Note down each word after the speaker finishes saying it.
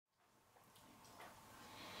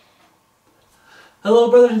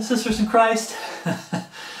Hello, brothers and sisters in Christ.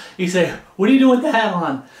 You say, what are you doing with the hat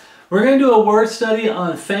on? We're going to do a word study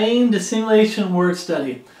on Feign, Dissimulation word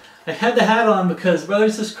study. I had the hat on because,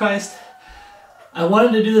 brothers and sisters in Christ, I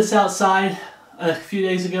wanted to do this outside a few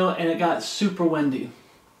days ago and it got super windy.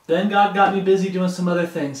 Then God got me busy doing some other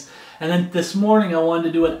things. And then this morning I wanted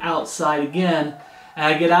to do it outside again. And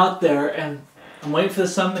I get out there and I'm waiting for the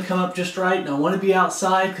sun to come up just right, and I want to be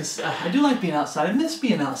outside because I do like being outside. I miss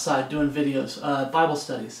being outside doing videos, Bible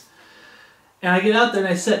studies. And I get out there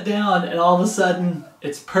and I sit down, and all of a sudden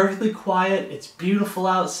it's perfectly quiet, it's beautiful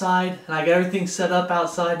outside, and I got everything set up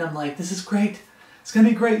outside, and I'm like, this is great. It's going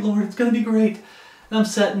to be great, Lord. It's going to be great. And I'm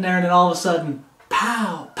sitting there, and then all of a sudden,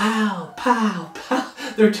 pow, pow, pow, pow.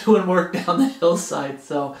 They're doing work down the hillside.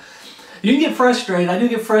 So you can get frustrated. I do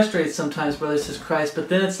get frustrated sometimes, brothers and sisters in Christ, but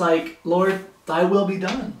then it's like, Lord, thy will be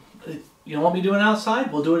done. You don't want me doing it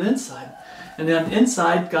outside? We'll do it inside. And then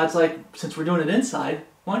inside, God's like, since we're doing it inside,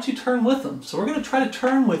 why don't you turn with them? So we're going to try to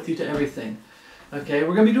turn with you to everything. Okay,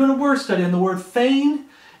 we're going to be doing a word study on the word feign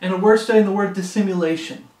and a word study on the word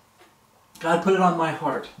dissimulation. God put it on my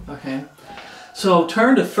heart. Okay, so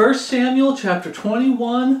turn to 1 Samuel chapter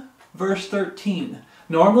 21, verse 13.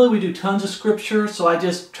 Normally we do tons of scripture, so I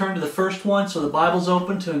just turn to the first one so the Bible's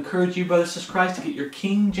open to encourage you, brothers and sisters in Christ, to get your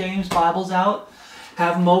King James Bibles out.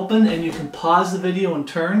 Have them open and you can pause the video and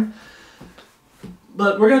turn.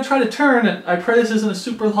 But we're going to try to turn, and I pray this isn't a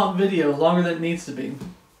super long video, longer than it needs to be.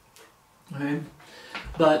 Okay?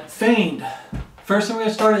 But feigned. First thing we're going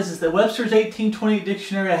to start is the Webster's 1828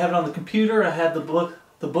 dictionary. I have it on the computer. I have the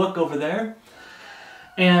book over there.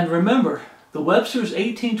 And remember, the Webster's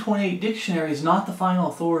 1828 dictionary is not the final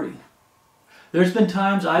authority. There's been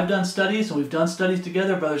times I've done studies, and we've done studies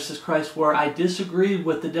together, brothers and sisters in Christ, where I disagreed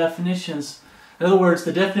with the definitions. In other words,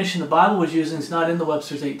 the definition the Bible was using is not in the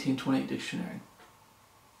Webster's 1828 dictionary.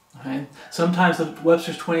 Okay? Sometimes the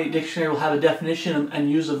Webster's 28 dictionary will have a definition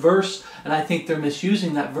and use a verse, and I think they're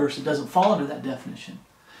misusing that verse. It doesn't fall under that definition.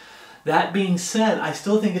 That being said, I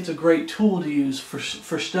still think it's a great tool to use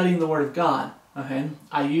for studying the Word of God. Okay,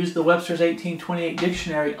 I used the Webster's 1828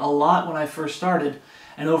 dictionary a lot when I first started,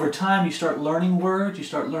 and over time you start learning words, you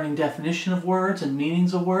start learning definition of words and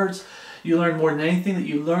meanings of words. You learn more than anything that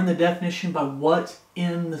you learn the definition by what's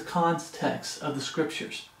in the context of the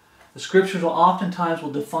Scriptures. The Scriptures will oftentimes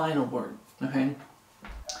define a word. Okay,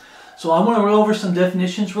 so I want to go over some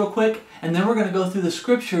definitions real quick, and then we're going to go through the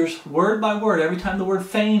Scriptures word by word. Every time the word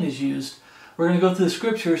feign is used, we're going to go through the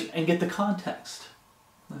Scriptures and get the context.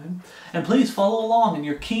 Okay? And please follow along in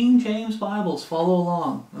your King James Bibles. Follow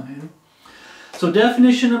along. Okay? So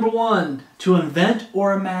definition number one, to invent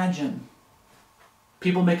or imagine.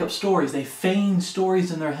 People make up stories. They feign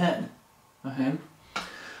stories in their head. Okay?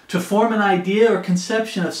 To form an idea or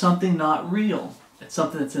conception of something not real. It's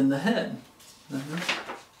something that's in the head.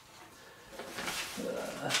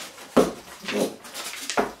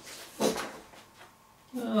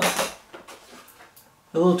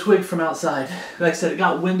 A little twig from outside. Like I said, it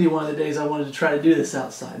got windy one of the days I wanted to try to do this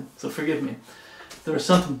outside, so forgive me. There was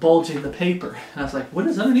something bulging in the paper, and I was like, what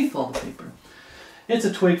is underneath all the paper? It's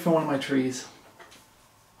a twig from one of my trees.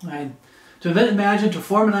 Right. To invent, imagine, to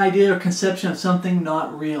form an idea or conception of something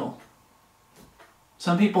not real.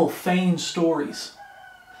 Some people feign stories.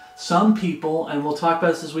 Some people, and we'll talk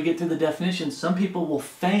about this as we get through the definitions, some people will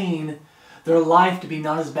feign their life to be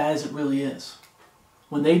not as bad as it really is.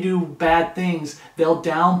 When they do bad things, they'll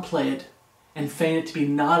downplay it and feign it to be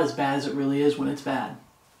not as bad as it really is when it's bad.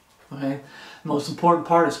 Okay? The most important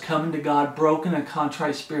part is coming to God broken and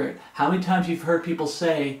contrite spirit. How many times you've heard people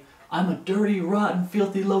say, I'm a dirty, rotten,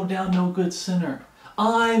 filthy, low down, no good sinner.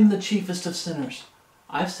 I'm the chiefest of sinners.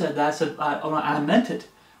 I've said that. I meant it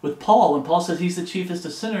with Paul. When Paul says he's the chiefest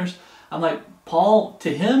of sinners, I'm like, Paul,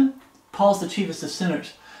 to him, Paul's the chiefest of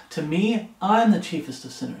sinners. To me, I'm the chiefest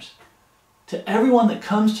of sinners. To everyone that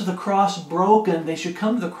comes to the cross broken, they should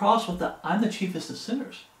come to the cross with the, I'm the chiefest of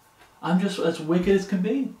sinners. I'm just as wicked as can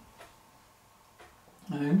be.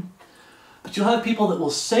 Okay? But you'll have people that will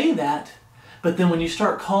say that, but then when you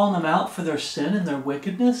start calling them out for their sin and their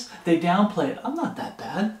wickedness, they downplay it. I'm not that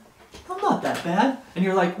bad. I'm not that bad. And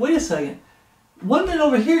you're like, wait a second. One minute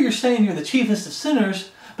over here you're saying you're the chiefest of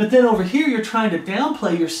sinners, but then over here you're trying to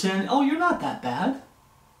downplay your sin. Oh, you're not that bad.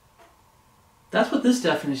 That's what this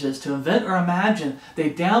definition is, to invent or imagine. They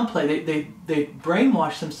downplay, they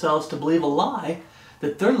brainwash themselves to believe a lie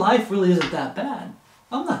that their life really isn't that bad.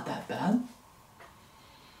 I'm not that bad.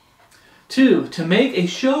 2, to make a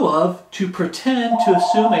show of, to pretend, to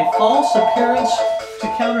assume a false appearance, to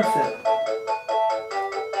counterfeit.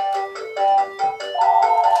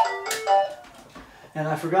 And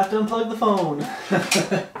I forgot to unplug the phone.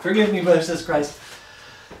 Forgive me, brothers and sisters in Christ.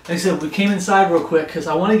 Like I said, we came inside real quick because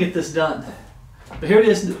I want to get this done. But here it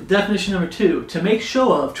is, definition number 2. To make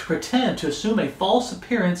show of, to pretend, to assume a false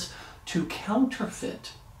appearance, to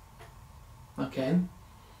counterfeit. Okay?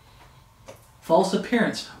 False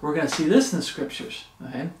appearance. We're going to see this in the scriptures.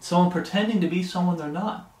 Okay? Someone pretending to be someone they're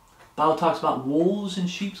not. The Bible talks about wolves in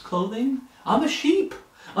sheep's clothing. I'm a sheep.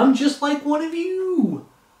 I'm just like one of you.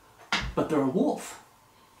 But they're a wolf.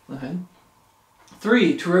 Okay?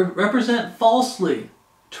 3. To represent falsely.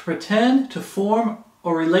 To pretend, to form,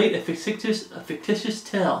 or relate a fictitious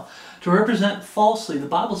tale. To represent falsely. The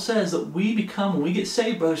Bible says that we become, when we get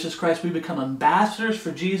saved, brothers in Christ, we become ambassadors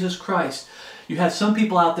for Jesus Christ. You have some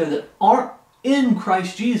people out there that aren't in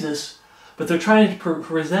Christ Jesus, but they're trying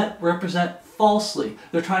to represent falsely.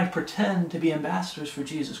 They're trying to pretend to be ambassadors for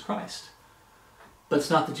Jesus Christ. But it's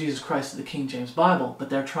not the Jesus Christ of the King James Bible, but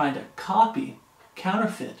they're trying to copy,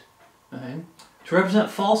 counterfeit. Okay? To represent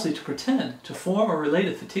falsely, to pretend, to form or relate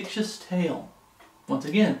a fictitious tale. Once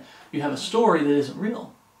again, you have a story that isn't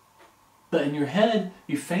real. But in your head,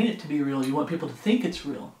 you feign it to be real. You want people to think it's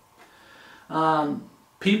real.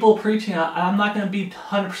 People preaching, I'm not going to be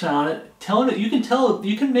 100% on it. Telling it, you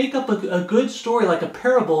can make up a good story like a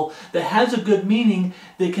parable that has a good meaning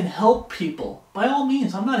that can help people. By all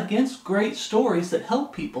means, I'm not against great stories that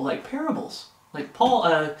help people, like parables. Like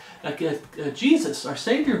Jesus, our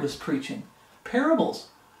Savior, was preaching. Parables.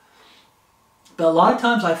 But a lot of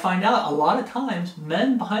times I find out,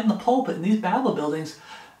 men behind the pulpit in these Bible buildings,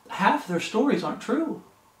 half their stories aren't true.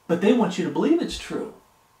 But they want you to believe it's true.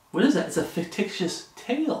 What is that? It's a fictitious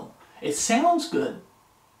tale. It sounds good.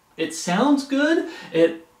 It sounds good.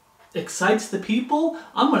 It excites the people.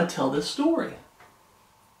 I'm going to tell this story.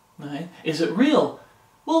 Right? Is it real?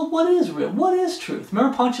 Well, what is real? What is truth?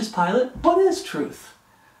 Remember Pontius Pilate? What is truth?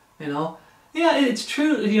 Yeah, it's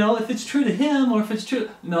true, if it's true to him or if it's true.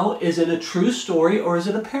 No, is it a true story or is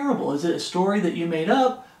it a parable? Is it a story that you made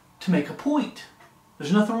up to make a point?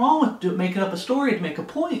 There's nothing wrong with making up a story to make a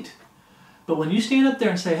point. But when you stand up there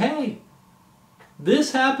and say, hey,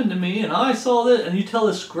 this happened to me and I saw this, and you tell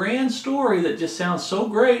this grand story that just sounds so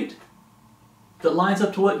great, that lines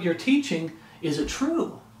up to what you're teaching, is it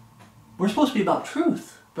true? We're supposed to be about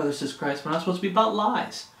truth, brothers and sisters. We're not supposed to be about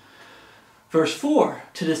lies. Verse 4,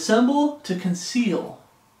 to dissemble, to conceal.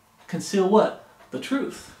 Conceal what? The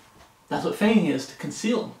truth. That's what feigning is, to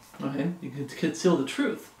conceal. Okay? You can conceal the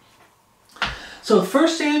truth. So 1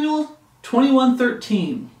 Samuel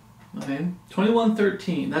 21:13. Okay?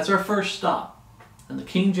 21:13. That's our first stop in the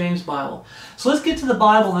King James Bible. So let's get to the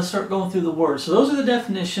Bible and let's start going through the words. So those are the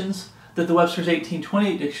definitions that the Webster's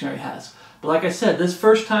 1828 dictionary has. But like I said, this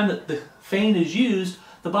first time that the feign is used,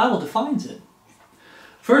 the Bible defines it.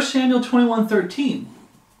 1 Samuel 21:13.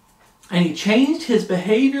 And he changed his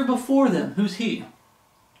behavior before them. Who's he?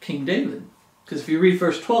 King David. Because if you read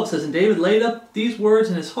verse 12, it says, and David laid up these words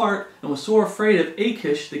in his heart and was sore afraid of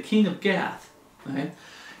Achish, the king of Gath. Okay?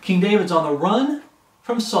 King David's on the run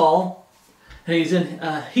from Saul, and he's in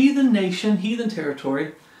a heathen nation, heathen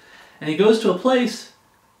territory, and he goes to a place,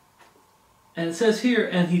 and it says here,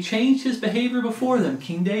 and he changed his behavior before them,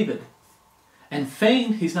 King David. And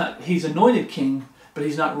feigned, he's anointed king, but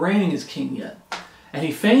he's not reigning as king yet. And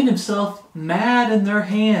he feigned himself mad in their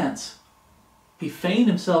hands. He feigned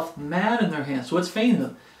himself mad in their hands. So what's feigning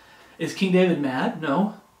them? Is King David mad?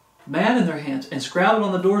 No. Mad in their hands. And scratched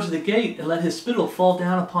on the doors of the gate and let his spittle fall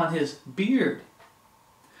down upon his beard.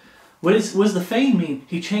 What does the feign mean?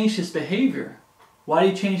 He changed his behavior. Why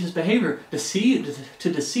did he change his behavior? To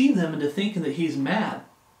deceive them into thinking that he's mad.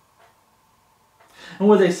 And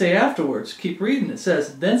what do they say afterwards? Keep reading. It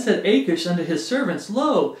says, then said Achish unto his servants,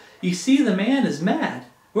 lo, ye see the man is mad.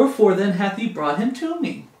 Wherefore then hath he brought him to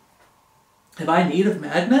me? Have I need of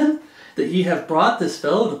madmen, that ye have brought this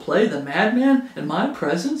fellow to play the madman in my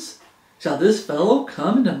presence? Shall this fellow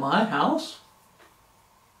come into my house?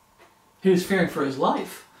 He was fearing for his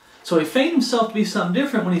life. So he feigned himself to be something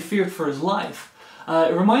different when he feared for his life.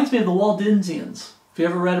 It reminds me of the Waldensians. If you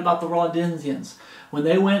ever read about the Waldensians, when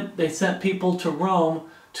they went, they sent people to Rome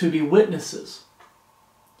to be witnesses.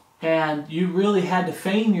 And you really had to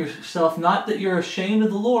feign yourself, not that you're ashamed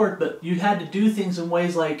of the Lord, but you had to do things in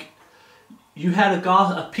ways like you had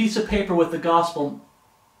a piece of paper with the gospel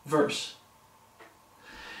verse.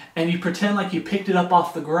 And you pretend like you picked it up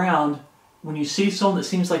off the ground. When you see someone that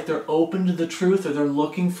seems like they're open to the truth or they're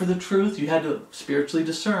looking for the truth, you had to spiritually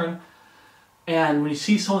discern. And when you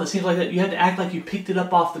see someone that seems like that, you had to act like you picked it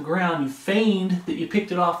up off the ground. You feigned that you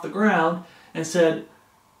picked it off the ground and said,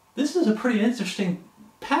 this is a pretty interesting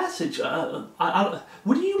passage.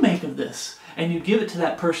 What do you make of this? And you give it to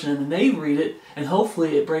that person and then they read it and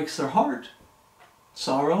hopefully it breaks their heart.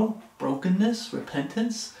 sorrow, brokenness,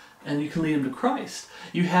 repentance, and you can lead them to Christ.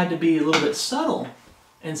 You had to be a little bit subtle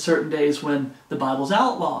in certain days when the Bible's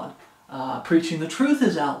outlawed. Preaching the truth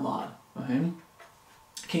is outlawed. Okay?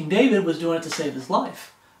 King David was doing it to save his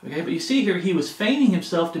life. Okay? But you see here, he was feigning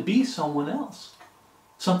himself to be someone else.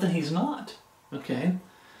 Something he's not. Okay?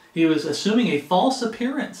 He was assuming a false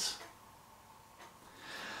appearance.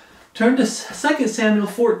 Turn to 2 Samuel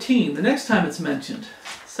 14, the next time it's mentioned.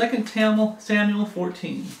 2 Samuel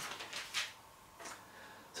 14.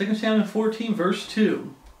 2 Samuel 14, verse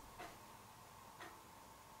 2.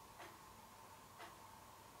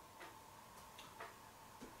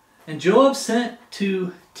 And Joab sent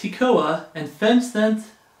to Tekoa and fetched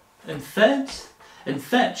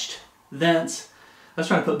thence. I was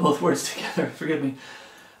trying to put both words together, forgive me.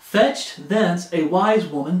 Fetched thence a wise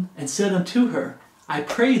woman, and said unto her, I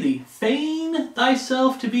pray thee, feign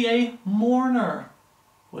thyself to be a mourner.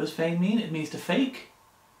 What does feign mean? It means to fake.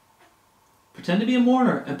 Pretend to be a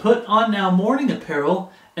mourner, and put on now mourning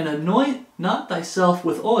apparel, and anoint not thyself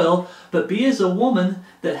with oil, but be as a woman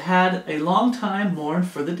that had a long time mourned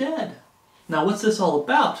for the dead. Now what's this all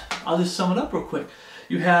about? I'll just sum it up real quick.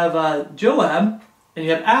 You have Joab, and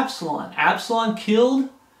you have Absalom. Absalom killed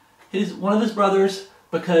one of his brothers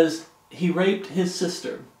because he raped his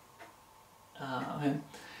sister.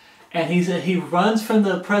 And he runs from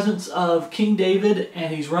the presence of King David,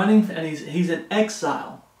 and he's running, and he's in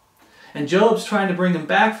exile. And Job's trying to bring him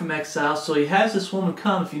back from exile, so he has this woman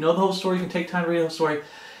come. If you know the whole story, you can take time to read the whole story.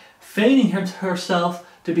 Feigning herself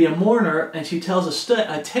to be a mourner, and she tells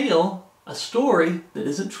a tale, a story that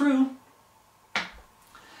isn't true.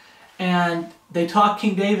 And they talk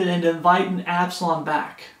King David into inviting Absalom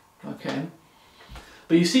back. Okay?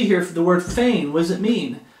 But you see here, the word feign, what does it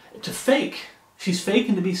mean? To fake. She's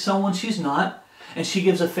faking to be someone she's not, and she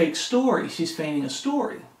gives a fake story. She's feigning a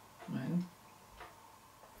story. Right?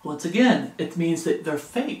 Once again, it means that they're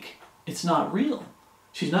fake. It's not real.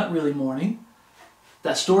 She's not really mourning.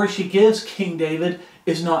 That story she gives King David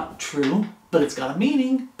is not true, but it's got a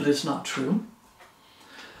meaning, but it's not true.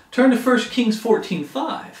 Turn to 1 Kings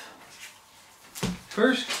 14:5.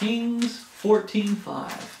 1 Kings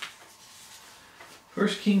 14:5. 1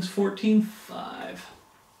 Kings 14:5.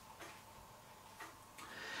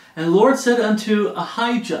 And the Lord said unto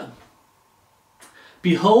Ahijah,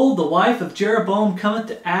 Behold, the wife of Jeroboam cometh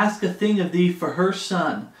to ask a thing of thee for her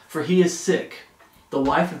son, for he is sick. The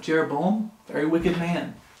wife of Jeroboam, very wicked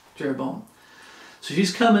man, Jeroboam. So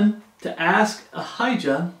she's coming to ask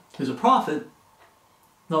Ahijah, who's a prophet,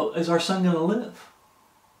 no, is our son going to live?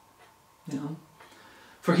 You know,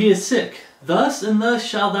 for he is sick. Thus and thus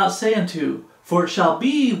shalt thou say unto, for it shall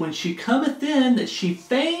be when she cometh in that she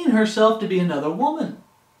feign herself to be another woman.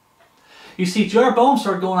 You see, Jeroboam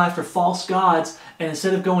started going after false gods, and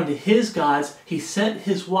instead of going to his gods, he sent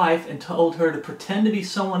his wife and told her to pretend to be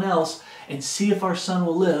someone else and see if our son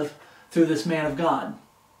will live through this man of God.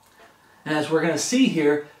 And as we're going to see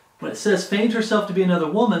here, when it says feigns herself to be another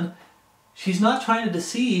woman, she's not trying to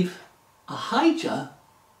deceive Ahijah.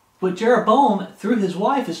 What Jeroboam, through his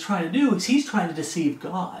wife, is trying to do is he's trying to deceive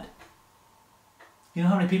God. You know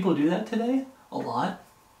how many people do that today? A lot.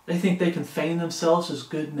 They think they can feign themselves as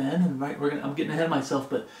good men, and I'm getting ahead of myself,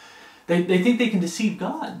 but they think they can deceive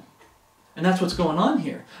God. And that's what's going on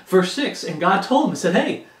here. Verse 6, and God told him, and said,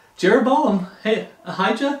 hey, Jeroboam, hey,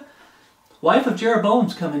 Ahijah, wife of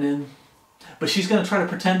Jeroboam's coming in, but she's going to try to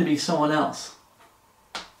pretend to be someone else.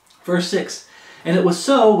 Verse 6, and it was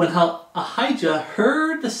so when Ahijah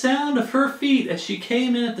heard the sound of her feet as she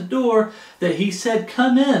came in at the door, that he said,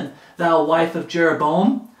 Come in, thou wife of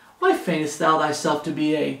Jeroboam. Why feignest thou thyself to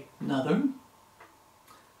be another?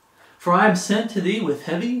 For I am sent to thee with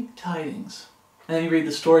heavy tidings. And then you read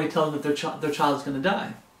the story telling that their child is going to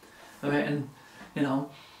die. Okay, and you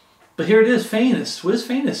know, but here it is, feignest. What is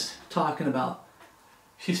feignest talking about?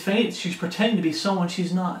 She's pretending to be someone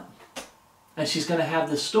she's not. And she's going to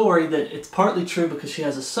have this story that it's partly true because she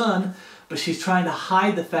has a son, but she's trying to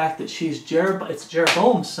hide the fact that it's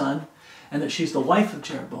Jeroboam's son, and that she's the wife of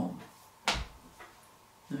Jeroboam.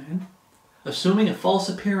 Right? Assuming a false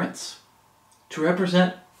appearance to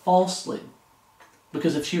represent falsely.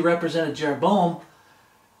 Because if she represented Jeroboam,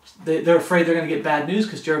 they're afraid they're going to get bad news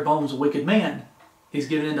because Jeroboam's a wicked man. He's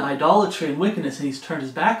given into idolatry and wickedness, and he's turned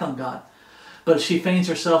his back on God. But if she feigns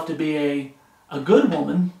herself to be a good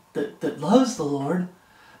woman that loves the Lord,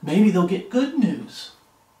 maybe they'll get good news.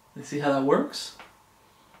 You see how that works?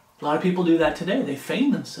 A lot of people do that today. They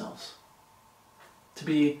feign themselves to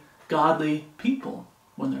be godly people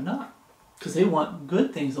when they're not, because they want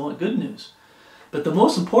good things, they want good news. But the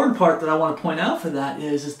most important part that I want to point out for that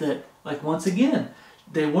is that, like, once again,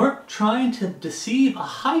 they weren't trying to deceive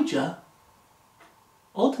Ahijah.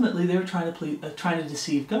 Ultimately, they were trying to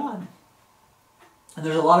deceive God. And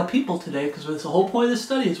there's a lot of people today, because the whole point of this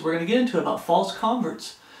study is we're going to get into about false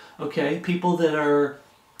converts. Okay, people that are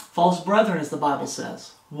false brethren, as the Bible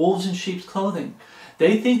says, wolves in sheep's clothing.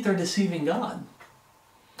 They think they're deceiving God.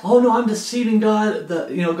 Oh no, I'm deceiving God,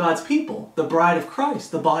 God's people, the bride of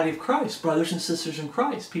Christ, the body of Christ, brothers and sisters in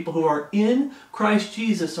Christ, people who are in Christ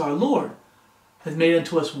Jesus our Lord, has made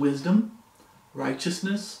unto us wisdom,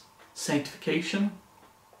 righteousness, sanctification,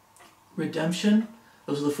 redemption.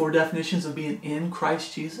 Those are the 4 definitions of being in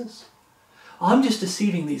Christ Jesus. Oh, I'm just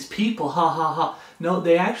deceiving these people, ha ha ha. No,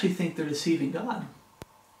 they actually think they're deceiving God.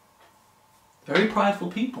 Very prideful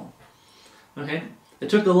people. Okay? It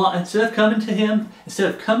took a lot, instead of coming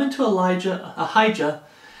to Ahijah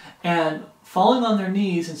and falling on their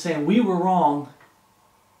knees and saying, we were wrong,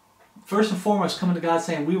 first and foremost coming to God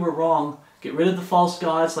saying, we were wrong, get rid of the false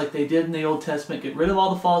gods like they did in the Old Testament, get rid of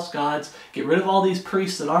all the false gods, get rid of all these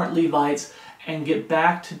priests that aren't Levites, and get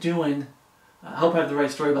back to doing, I hope I have the right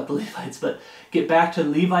story about the Levites, but get back to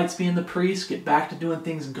Levites being the priests, get back to doing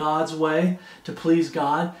things God's way to please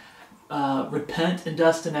God, repent in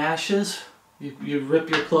dust and ashes. You rip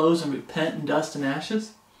your clothes and repent in dust and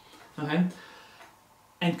ashes. Okay?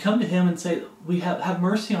 And come to Him and say, "We have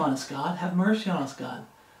mercy on us, God. Have mercy on us, God."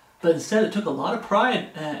 But instead it took a lot of pride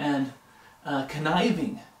and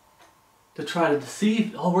conniving to try to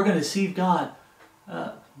deceive. Oh, we're going to deceive God.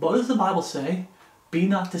 What does the Bible say? Be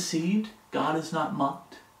not deceived. God is not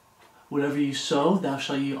mocked. Whatever you sow, thou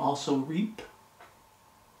shalt you also reap.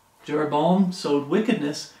 Jeroboam sowed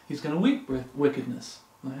wickedness. He's going to reap wickedness.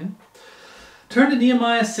 Right? Turn to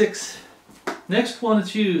Nehemiah 6. Next one to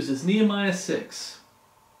choose is Nehemiah 6.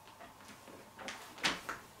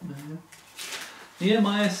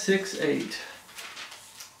 Nehemiah 6:8.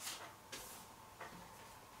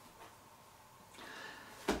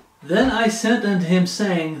 Then I sent unto him,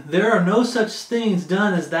 saying, There are no such things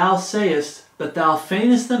done as thou sayest, but thou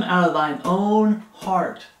feignest them out of thine own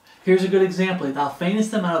heart. Here's a good example. Thou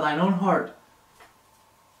feignest them out of thine own heart.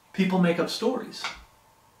 People make up stories.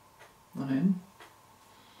 Okay.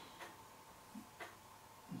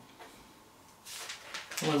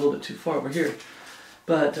 I went a little bit too far over here.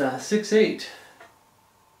 But 6:8.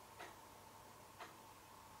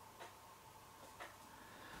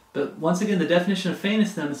 But once again, the definition of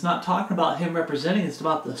feignest them is not talking about him representing, it's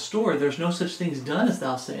about the story. There's no such things done as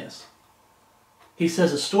thou sayest. He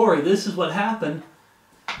says a story, this is what happened,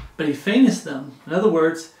 but he feignest them. In other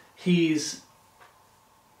words, he's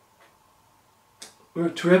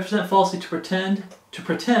to represent falsely, to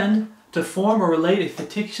pretend, to form or relate a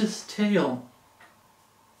fictitious tale.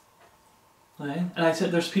 Okay? And I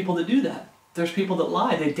said there's people that do that. There's people that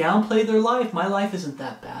lie. They downplay their life. My life isn't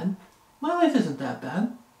that bad. My life isn't that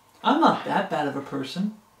bad. I'm not that bad of a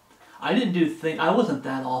person. I wasn't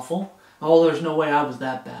that awful. Oh, there's no way I was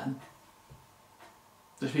that bad.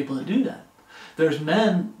 There's people that do that. There's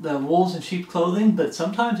men, the wolves in sheep clothing, but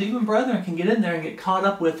sometimes even brethren can get in there and get caught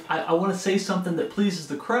up with, I want to say something that pleases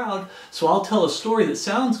the crowd, so I'll tell a story that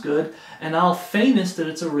sounds good, and I'll feignest that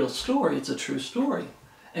it's a real story, it's a true story.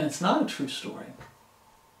 And it's not a true story.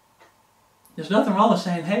 There's nothing wrong with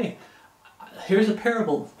saying, hey, here's a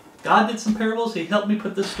parable. God did some parables, He helped me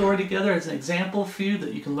put this story together as an example for you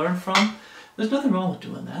that you can learn from. There's nothing wrong with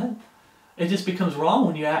doing that. It just becomes wrong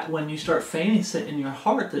when you start feigning it in your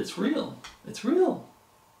heart that it's real. It's real.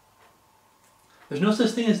 There's no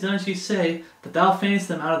such thing as done as ye say, but thou feignest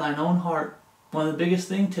them out of thine own heart. One of the biggest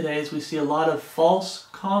things today is we see a lot of false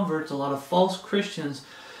converts, a lot of false Christians.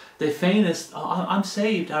 They feignest, I'm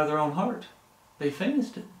saved, out of their own heart. They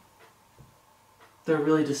feignest it. They're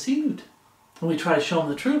really deceived. And we try to show them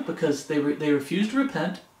the truth because they refuse to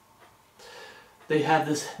repent. They have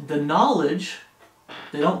the knowledge.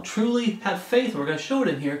 They don't truly have faith. And we're going to show it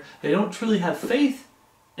in here. They don't truly have faith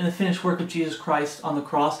in the finished work of Jesus Christ on the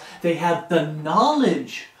cross. They have the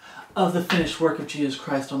knowledge of the finished work of Jesus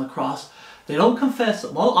Christ on the cross. They don't confess.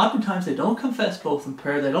 Well, oftentimes they don't confess both in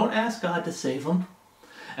prayer. They don't ask God to save them.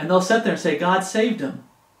 And they'll sit there and say, God saved them.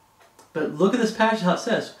 But look at this passage how it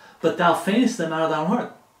says, but thou feignest them out of thine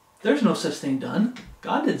heart. There's no such thing done.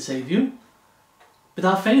 God didn't save you. But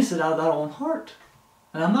thou feignest it out of thy own heart.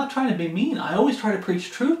 And I'm not trying to be mean. I always try to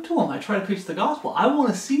preach truth to them. I try to preach the gospel. I want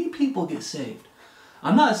to see people get saved.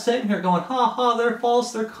 I'm not sitting here going, ha ha, they're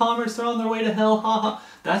false, they're converts, they're on their way to hell, ha ha.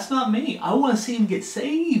 That's not me. I want to see them get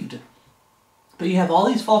saved. But you have all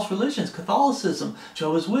these false religions, Catholicism,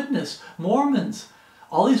 Jehovah's Witness, Mormons,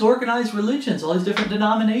 all these organized religions, all these different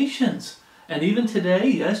denominations. And even today,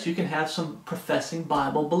 yes, you can have some professing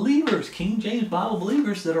Bible believers, King James Bible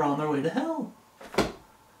believers that are on their way to hell.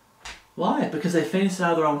 Why? Because they feign it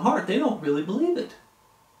out of their own heart. They don't really believe it.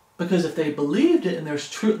 Because if they believed it and there's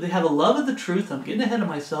truth, they have a love of the truth, I'm getting ahead of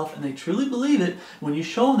myself, and they truly believe it, when you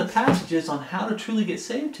show them the passages on how to truly get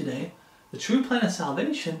saved today, the true plan of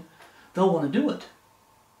salvation, they'll want to do it.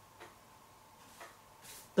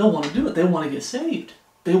 They'll want to do it. They want to get saved.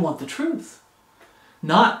 They want the truth.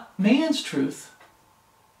 Not man's truth.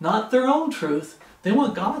 Not their own truth. They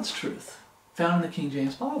want God's truth. Found in the King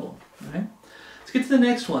James Bible. Right? Let's get to the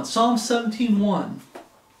next one. Psalm 17:1.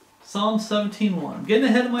 Psalm 17:1. I'm getting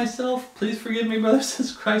ahead of myself. Please forgive me, brothers and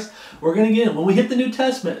sisters in Christ. We're going to get in. When we hit the New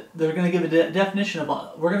Testament, they're going to give a definition of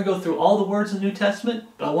it. We're going to go through all the words in the New Testament,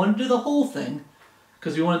 but I want to do the whole thing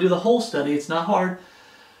because we want to do the whole study. It's not hard.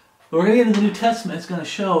 But we're going to get into the New Testament. It's going to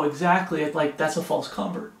show exactly, like, that's a false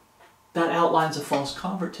convert. That outlines a false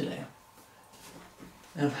convert today.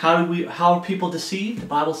 And how are people deceived? The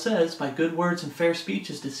Bible says, by good words and fair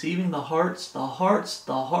speeches, deceiving the hearts, the hearts,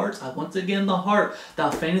 the hearts. Once again, the heart. Thou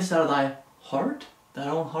feignest out of thy heart, thy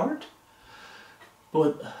own heart.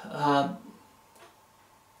 But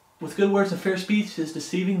with good words and fair speeches,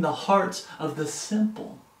 deceiving the hearts of the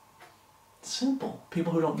simple. Simple.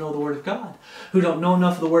 People who don't know the Word of God. Who don't know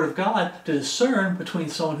enough of the Word of God to discern between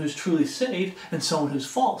someone who's truly saved and someone who's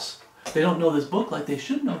false. They don't know this book like they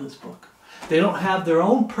should know this book. They don't have their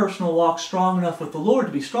own personal walk strong enough with the Lord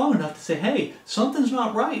to be strong enough to say, hey, something's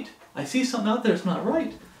not right. I see something out there that's not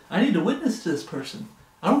right. I need to witness to this person.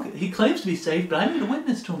 He claims to be saved, but I need to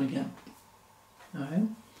witness to him again. All right?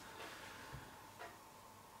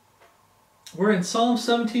 We're in Psalm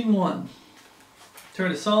 17:1. Turn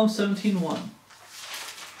to Psalm 17:1.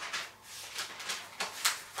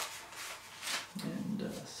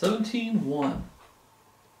 And 17:1.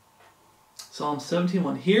 Psalm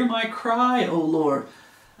 17:1. Hear my cry, O Lord.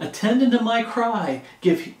 Attend unto my cry.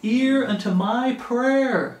 Give ear unto my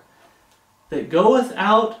prayer. That goeth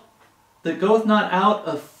not out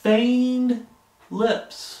of feigned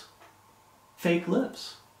lips. Fake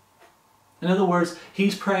lips. In other words,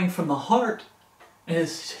 he's praying from the heart, and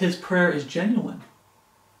his prayer is genuine.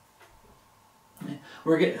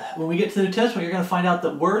 When we get to the New Testament, you're going to find out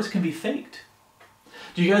that words can be faked.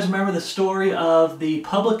 Do you guys remember the story of the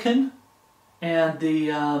publican and the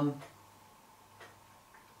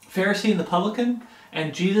Pharisee and the publican?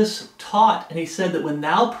 And Jesus taught, and he said that when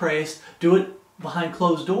thou prayest, do it behind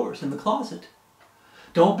closed doors in the closet.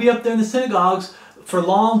 Don't be up there in the synagogues for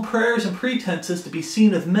long prayers and pretenses to be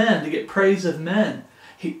seen of men, to get praise of men.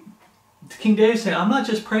 King David saying, I'm not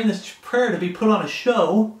just praying this prayer to be put on a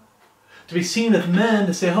show, to be seen of men,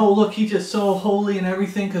 to say, oh, look, he's just so holy and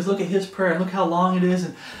everything, because look at his prayer, and look how long it is,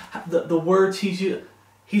 and the words he's using.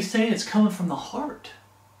 He's saying it's coming from the heart.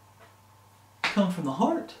 It's coming from the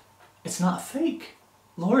heart. It's not fake.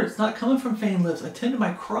 Lord, it's not coming from feigned lips. Attend to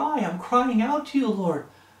my cry. I'm crying out to you, Lord.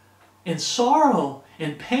 In sorrow,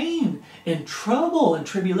 in pain, in trouble, in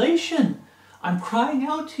tribulation. I'm crying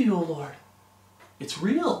out to you, Lord. It's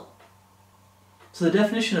real. So the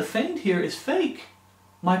definition of feigned here is fake.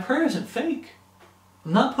 My prayer isn't fake.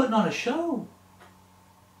 I'm not putting on a show.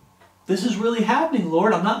 This is really happening,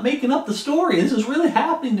 Lord. I'm not making up the story. This is really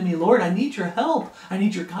happening to me, Lord. I need your help. I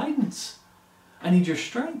need your guidance. I need your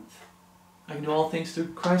strength. I can do all things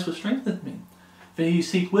through Christ which strengtheneth me. If any of you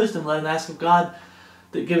seek wisdom, let him ask of God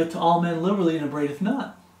that giveth to all men liberally and upbraideth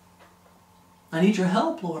not. I need your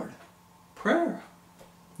help, Lord. Prayer.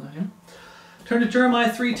 Okay. Turn to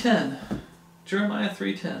Jeremiah 3:10. Jeremiah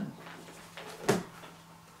 3:10.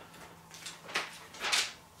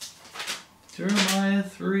 Jeremiah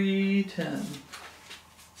 3:10.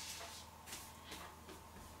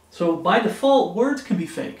 So by default, words can be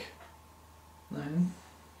fake. Right?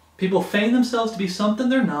 People feign themselves to be something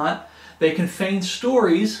they're not. They can feign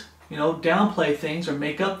stories, downplay things or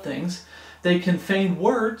make up things. They can feign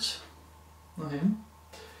words. Okay.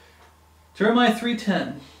 Jeremiah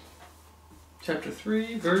 3:10. Chapter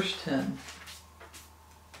 3, verse 10.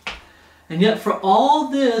 And yet for all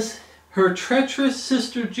this, her treacherous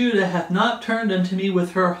sister Judah hath not turned unto me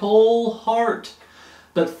with her whole heart,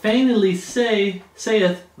 but feignedly saith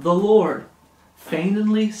the Lord.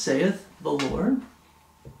 Feignedly saith the Lord.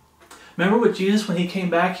 Remember what Jesus, when he came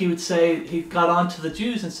back, he would say, he got on to the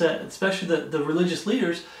Jews and said, especially the religious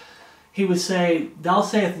leaders, he would say, thou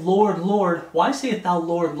sayest, Lord, Lord, why sayest thou,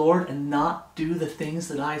 Lord, Lord, and not do the things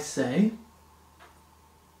that I say?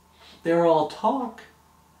 They are all talk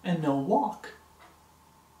and no walk.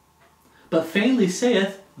 But feignedly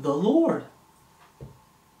saith the Lord.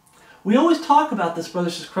 We always talk about this,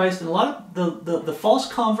 brothers and sisters in Christ, and a lot of the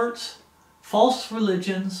false converts, false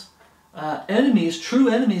religions, enemies, true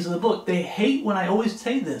enemies of the book, they hate when I always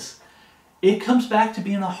say this. It comes back to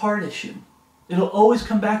being a heart issue. It'll always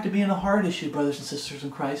come back to being a heart issue, brothers and sisters in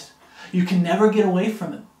Christ. You can never get away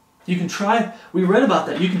from it. You can try, we read about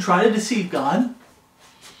that. You can try to deceive God,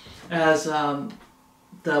 as the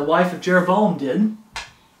wife of Jeroboam did.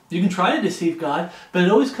 You can try to deceive God, but it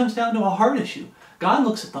always comes down to a heart issue. God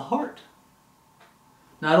looks at the heart.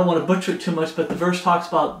 Now, I don't want to butcher it too much, but the verse talks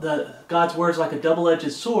about God's words like a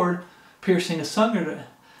double-edged sword, piercing asunder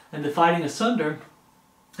and dividing asunder,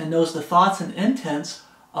 and knows the thoughts and intents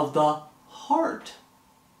of the heart.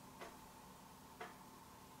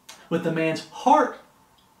 With the man's heart,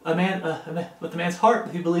 with the man's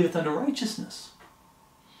heart he believeth unto righteousness,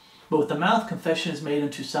 but with the mouth confession is made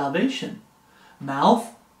unto salvation.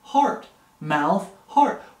 Mouth, heart,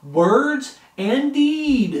 words and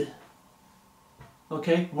deed.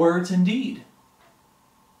 Okay, words and deed.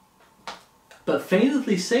 But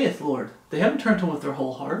feignedly saith Lord. They haven't turned to him with their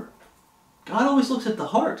whole heart. God always looks at the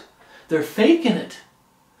heart. They're faking it.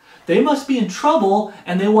 They must be in trouble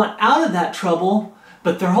and they want out of that trouble,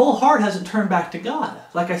 but their whole heart hasn't turned back to God.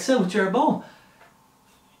 Like I said with Jeroboam.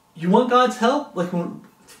 You want God's help?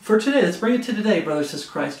 For today, let's bring it to today, brothers and sisters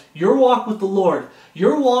in Christ. Your walk with the Lord.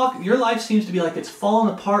 Your life seems to be like it's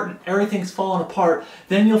fallen apart and everything's fallen apart.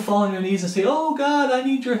 Then you'll fall on your knees and say, oh God, I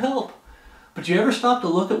need your help. But do you ever stop to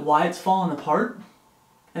look at why it's fallen apart?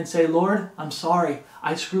 And say, Lord, I'm sorry.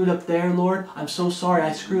 I screwed up there, Lord. I'm so sorry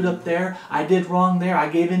I screwed up there. I did wrong there. I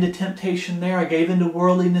gave into temptation there. I gave into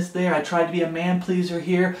worldliness there. I tried to be a man pleaser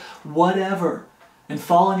here. Whatever. And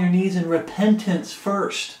fall on your knees in repentance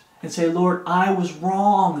first. And say, Lord, I was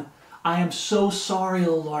wrong. I am so sorry,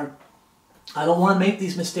 O Lord. I don't want to make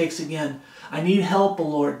these mistakes again. I need help, O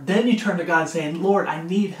Lord. Then you turn to God and say, Lord, I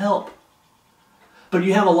need help. But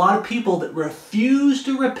you have a lot of people that refuse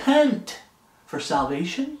to repent for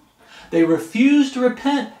salvation. They refuse to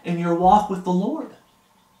repent in your walk with the Lord.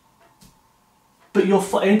 But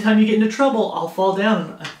anytime you get into trouble, I'll fall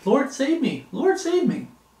down and, Lord, save me. Lord, save me.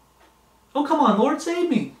 Oh, come on, Lord, save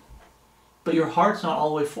me. But your heart's not all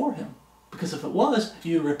the way for Him. Because if it was,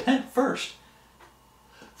 you repent first.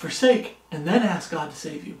 Forsake, and then ask God to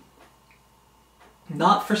save you.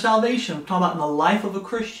 Not for salvation. I'm talking about in the life of a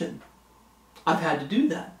Christian. I've had to do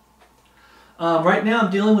that. Right now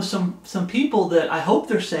I'm dealing with some people that I hope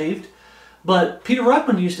they're saved. But Peter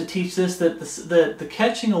Ruckman used to teach this, that the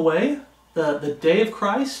catching away, the day of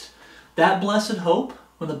Christ, that blessed hope,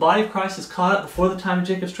 when the body of Christ is caught up before the time of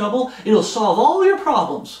Jacob's trouble, it'll solve all your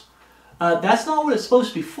problems. That's not what it's supposed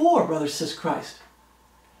to be for, brothers and sisters in Christ.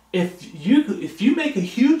 If you make a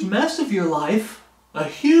huge mess of your life,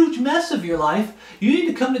 you need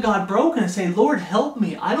to come to God broken and say, Lord, help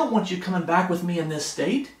me. I don't want you coming back with me in this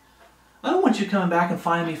state. I don't want you coming back and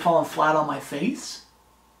finding me falling flat on my face.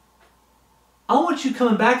 I want you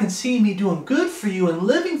coming back and seeing me doing good for you and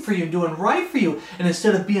living for you and doing right for you. And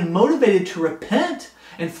instead of being motivated to repent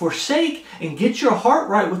and forsake and get your heart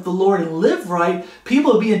right with the Lord and live right,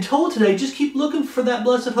 people are being told today, just keep looking for that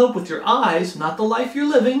blessed hope with your eyes, not the life you're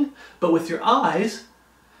living, but with your eyes,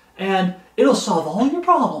 and it'll solve all your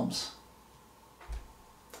problems.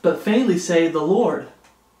 But feignedly say the Lord.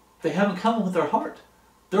 They haven't come with their heart.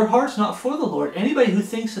 Their heart's not for the Lord. Anybody who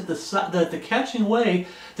thinks that the catching away,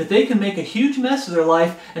 that they can make a huge mess of their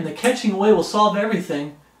life and the catching away will solve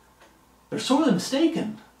everything, they're sorely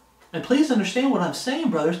mistaken. And please understand what I'm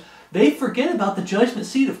saying, brothers. They forget about the judgment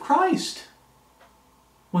seat of Christ.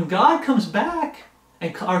 When God comes back,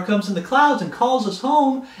 or comes in the clouds and calls us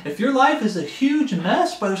home, if your life is a huge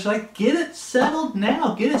mess, brothers, get it settled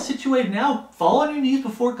now. Get it situated now. Fall on your knees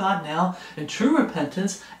before God now in true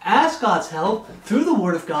repentance. Ask God's help through the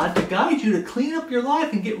Word of God to guide you to clean up your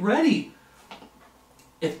life and get ready.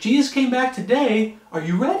 If Jesus came back today, are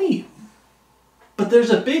you ready? But there's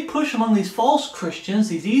a big push among these false Christians,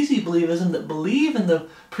 these easy believism that believe in the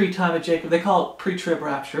pre-time of Jacob. They call it pre-trib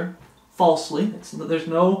rapture. Falsely. There's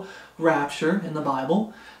no rapture in the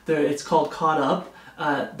Bible. It's called caught up.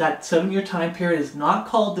 That 7-year time period is not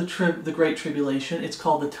called the Great Tribulation. It's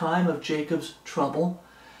called the time of Jacob's trouble.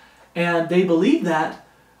 And they believe that,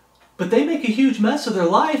 but they make a huge mess of their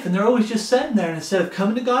life and they're always just sitting there. And instead of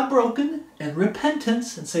coming to God broken and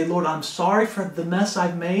repentance and say, Lord, I'm sorry for the mess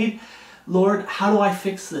I've made. Lord, how do I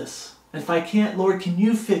fix this? And if I can't, Lord, can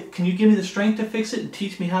you give me the strength to fix it and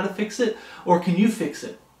teach me how to fix it? Or can you fix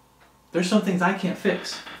it? There's some things I can't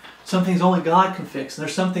fix. Some things only God can fix. And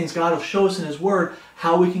there's some things God will show us in His Word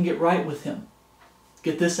how we can get right with Him.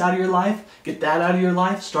 Get this out of your life. Get that out of your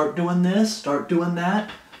life. Start doing this. Start doing that.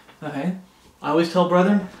 Okay? I always tell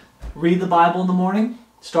brethren, read the Bible in the morning.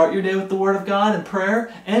 Start your day with the Word of God and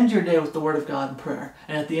prayer. End your day with the Word of God and prayer.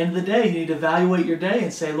 And at the end of the day, you need to evaluate your day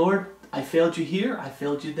and say, Lord, I failed you here. I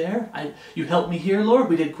failed you there. You helped me here, Lord.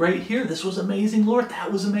 We did great here. This was amazing, Lord.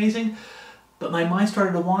 That was amazing. But my mind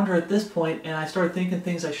started to wander at this point, and I started thinking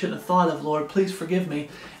things I shouldn't have thought of. Lord, please forgive me.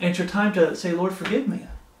 And it's your time to say, Lord, forgive me.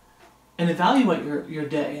 And evaluate your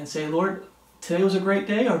day and say, Lord, today was a great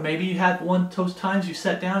day. Or maybe you had one of those times you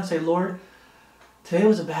sat down and say, Lord, today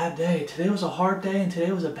was a bad day. Today was a hard day, and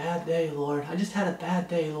today was a bad day, Lord. I just had a bad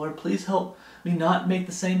day, Lord. Please help me not make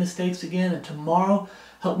the same mistakes again. And tomorrow,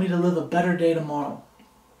 help me to live a better day tomorrow.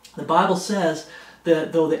 The Bible says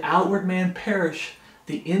that though the outward man perish,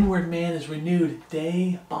 the inward man is renewed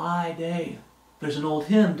day by day. There's an old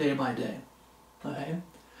hymn, day by day. Okay?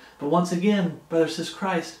 But once again, brothers and sisters in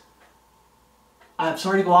Christ, I'm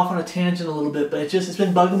sorry to go off on a tangent a little bit, but it's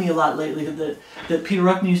been bugging me a lot lately that Peter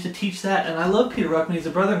Ruckman used to teach that. And I love Peter Ruckman. He's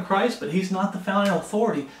a brother in Christ, but he's not the final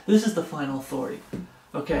authority. This is the final authority.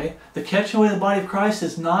 Okay? The catching away of the body of Christ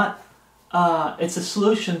is not, it's a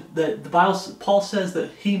solution that the Bible, Paul says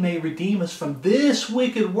that he may redeem us from this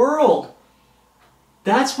wicked world.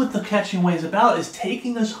 That's what the catching away is about, is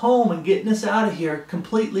taking us home and getting us out of here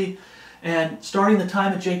completely and starting the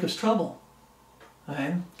time of Jacob's trouble.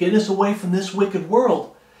 Okay? Getting us away from this wicked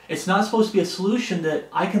world. It's not supposed to be a solution that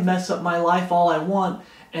I can mess up my life all I want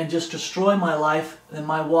and just destroy my life and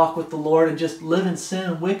my walk with the Lord and just live in sin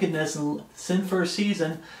and wickedness and sin for a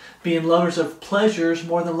season, being lovers of pleasures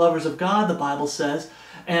more than lovers of God, the Bible says.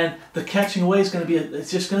 And the catching away is going to be,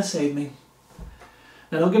 it's just going to save me.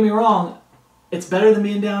 Now don't get me wrong, it's better than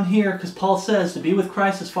being down here, because Paul says to be with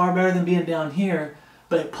Christ is far better than being down here.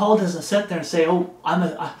 But Paul doesn't sit there and say, oh,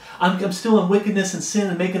 I'm still in wickedness and sin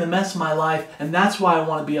and making a mess of my life, and that's why I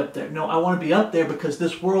want to be up there. No, I want to be up there because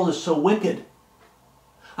this world is so wicked.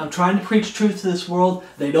 I'm trying to preach truth to this world.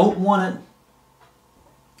 They don't want it.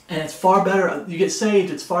 And it's far better, you get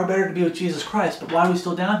saved, it's far better to be with Jesus Christ. But why are we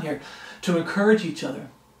still down here? To encourage each other.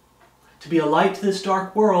 To be a light to this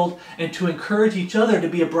dark world, and to encourage each other to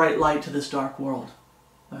be a bright light to this dark world.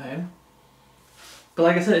 Okay? But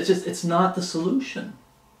like I said, it's not the solution.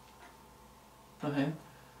 Okay?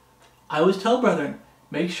 I always tell brethren,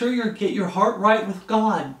 make sure you get your heart right with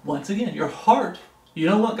God. Once again, your heart. You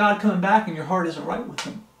don't want God coming back and your heart isn't right with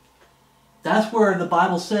Him. That's where the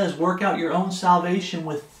Bible says, work out your own salvation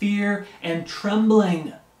with fear and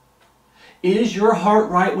trembling. Is your heart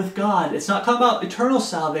right with God? It's not talking about eternal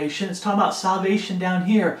salvation. It's talking about salvation down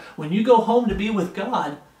here. When you go home to be with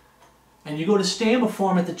God, and you go to stand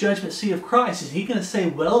before Him at the judgment seat of Christ, is He going to say,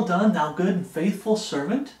 well done, thou good and faithful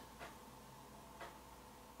servant?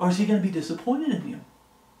 Or is He going to be disappointed in you?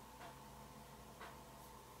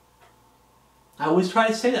 I always try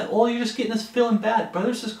to say that. Oh, you're just getting us feeling bad.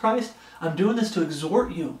 Brothers and Christ, I'm doing this to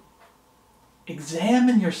exhort you.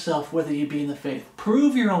 Examine yourself whether you be in the faith.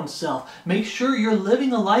 Prove your own self. Make sure you're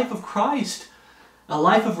living a life of Christ. A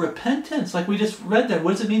life of repentance, like we just read there.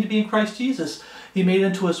 What does it mean to be in Christ Jesus? He made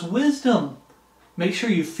unto us wisdom. Make sure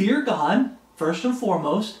you fear God, first and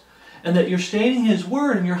foremost, and that you're stating His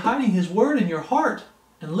Word and you're hiding His Word in your heart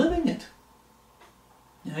and living it.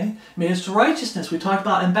 Okay? Made us to righteousness. We talked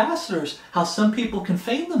about ambassadors, how some people can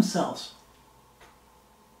feign themselves.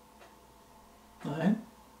 Okay?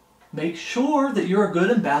 Make sure that you're a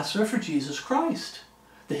good ambassador for Jesus Christ.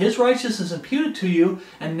 That His righteousness is imputed to you,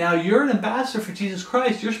 and now you're an ambassador for Jesus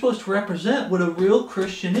Christ. You're supposed to represent what a real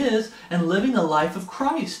Christian is and living a life of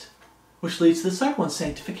Christ. Which leads to the second one,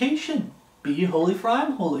 sanctification. Be ye holy, for I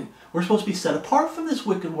am holy. We're supposed to be set apart from this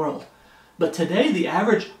wicked world. But today, the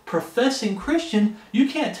average professing Christian, you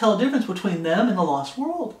can't tell a difference between them and the lost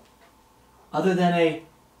world. Other than a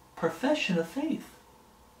profession of faith.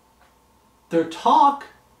 They're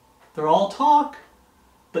all talk,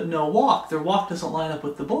 but no walk. Their walk doesn't line up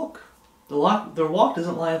with the book. Their walk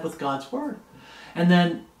doesn't line up with God's Word. And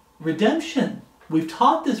then redemption. We've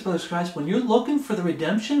taught this, brothers and Christ, when you're looking for the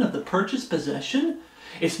redemption of the purchased possession,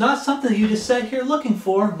 it's not something that you just sit here looking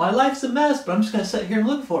for. My life's a mess, but I'm just going to sit here and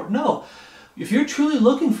look for it. No. If you're truly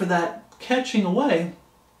looking for that catching away,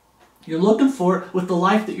 you're looking for it with the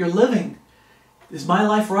life that you're living. Is my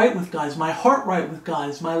life right with God? Is my heart right with God?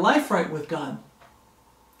 Is my life right with God?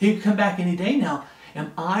 He could come back any day now.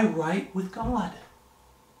 Am I right with God?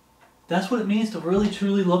 That's what it means to really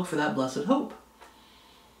truly look for that blessed hope.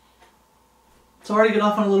 Sorry to get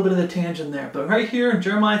off on a little bit of a tangent there, but right here in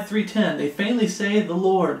Jeremiah 3:10, they faintly say the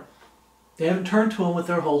Lord. They haven't turned to Him with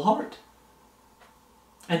their whole heart.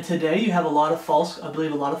 And today you have a lot of false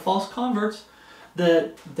converts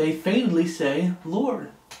that they faintly say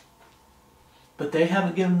Lord. But they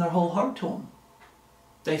haven't given their whole heart to Him.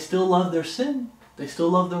 They still love their sin. They still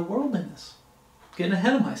love their worldliness. Getting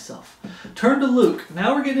ahead of myself. Turn to Luke.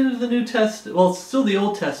 Now we're getting into the New Testament. Well, it's still the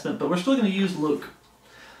Old Testament, but we're still going to use Luke.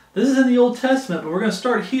 This is in the Old Testament, but we're going to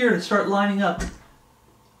start here to start lining up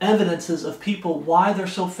evidences of people, why they're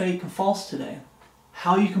so fake and false today.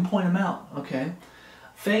 How you can point them out, okay?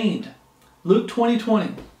 Feigned. Luke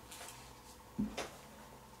 20:20.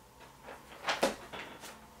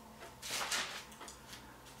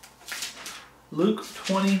 Luke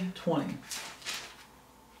 20:20.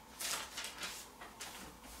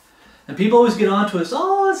 And people always get on to us,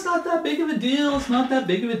 oh, it's not that big of a deal, it's not that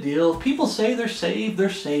big of a deal. If people say they're saved, they're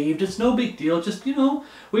saved. It's no big deal. Just,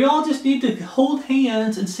 we all just need to hold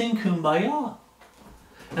hands and sing Kumbaya.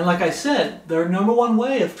 And like I said, their number one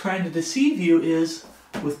way of trying to deceive you is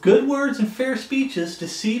with good words and fair speeches,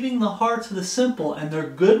 deceiving the hearts of the simple. And their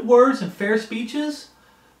good words and fair speeches,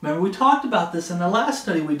 remember we talked about this in the last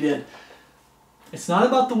study we did. It's not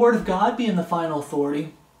about the Word of God being the final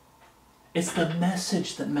authority. It's the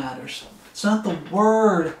message that matters. It's not the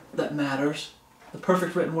word that matters, the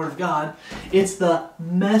perfect written Word of God. It's the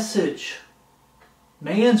message.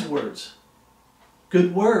 Man's words,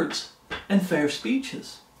 good words, and fair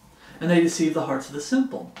speeches. And they deceive the hearts of the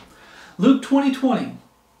simple. Luke 20:20.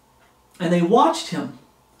 And they watched him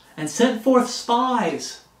and sent forth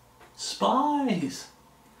spies,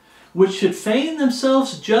 which should feign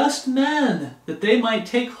themselves just men, that they might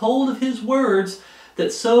take hold of his words,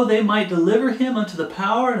 that so they might deliver him unto the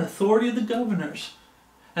power and authority of the governors.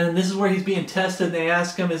 And this is where he's being tested, and they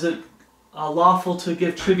ask him, is it lawful to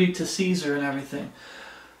give tribute to Caesar and everything?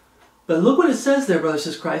 But look what it says there, brothers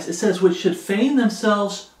and sisters Christ. It says, which should feign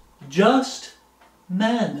themselves just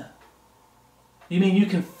men. You mean you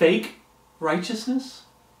can fake righteousness?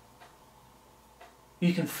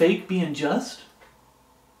 You can fake being just?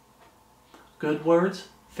 Good words,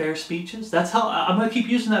 fair speeches. That's how, I'm going to keep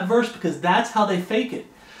using that verse because that's how they fake it.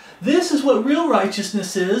 This is what real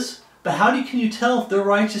righteousness is, but how can you tell if their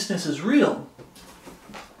righteousness is real?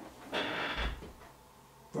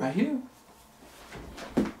 Right here.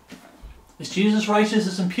 Is Jesus'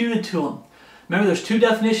 righteousness imputed to him? Remember, there's two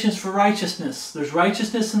definitions for righteousness. There's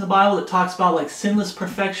righteousness in the Bible that talks about like sinless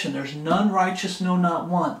perfection. There's none righteous, no, not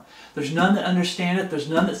one. There's none that understand it. There's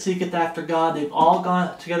none that seeketh after God. They've all gone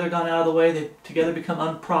out of the way. They've together become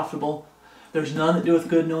unprofitable. There's none that doeth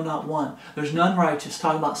good, no, not one. There's none righteous,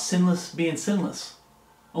 talking about sinless, being sinless.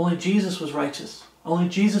 Only Jesus was righteous. Only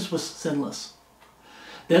Jesus was sinless.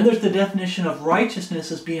 Then there's the definition of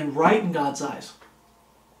righteousness as being right in God's eyes.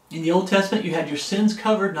 In the Old Testament, you had your sins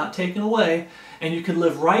covered, not taken away, and you could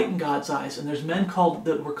live right in God's eyes. And there's men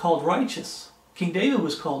that were called righteous. King David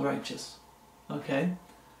was called righteous. Okay?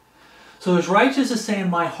 So there's righteousness saying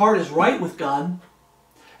my heart is right with God.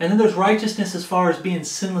 And then there's righteousness as far as being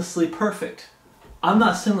sinlessly perfect. I'm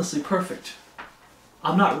not sinlessly perfect.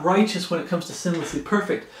 I'm not righteous when it comes to sinlessly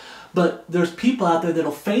perfect. But there's people out there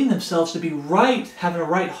that'll feign themselves to be right, having a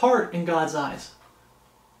right heart in God's eyes.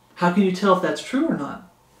 How can you tell if that's true or not?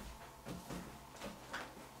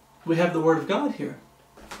 We have the Word of God here.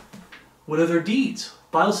 What are their deeds?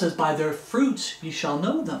 The Bible says, by their fruits you shall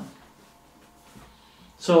know them.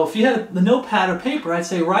 So if you had the notepad or paper, I'd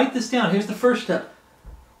say write this down. Here's the first step.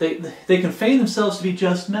 They can feign themselves to be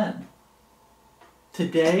just men.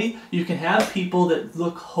 Today, you can have people that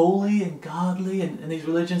look holy and godly, and in these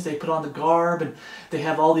religions they put on the garb and they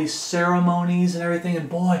have all these ceremonies and everything, and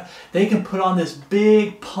boy, they can put on this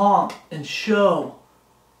big pomp and show.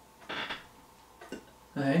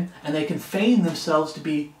 Okay? And they can feign themselves to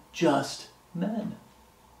be just men.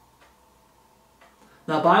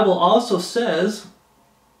 Now, the Bible also says,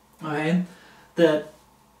 okay, that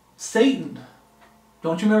Satan,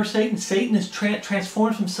 don't you remember Satan? Satan has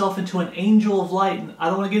transformed himself into an angel of light. And I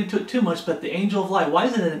don't want to get into it too much, but the angel of light. Why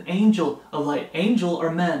is it an angel of light? Angel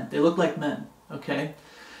are men. They look like men. Okay?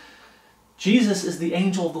 Jesus is the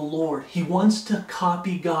angel of the Lord. He wants to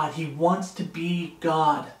copy God. He wants to be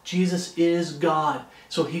God. Jesus is God.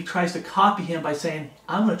 So he tries to copy him by saying,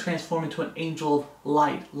 I'm going to transform into an angel of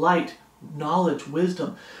light. Light, knowledge,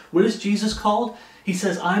 wisdom. What is Jesus called? He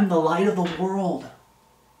says, I'm the light of the world.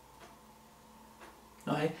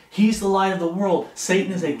 Okay? He's the light of the world.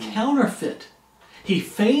 Satan is a counterfeit. He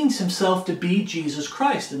feigns himself to be Jesus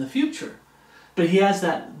Christ in the future. But he has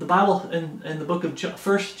that, the Bible in the book of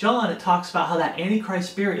 1 John, it talks about how that Antichrist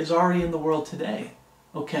spirit is already in the world today.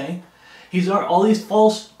 Okay? He's all these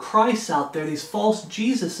false Christs out there, these false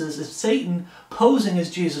Jesuses, is Satan posing as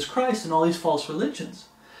Jesus Christ in all these false religions.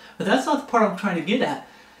 But that's not the part I'm trying to get at.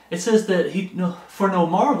 It says that for no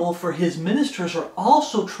marvel, for his ministers are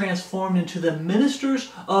also transformed into the ministers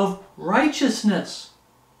of righteousness.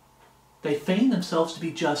 They feign themselves to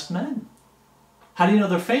be just men. How do you know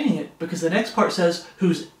they're feigning it? Because the next part says,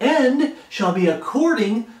 whose end shall be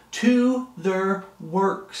according to their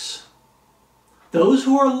works. Those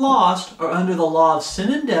who are lost are under the law of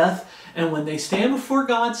sin and death, and when they stand before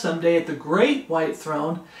God someday at the great white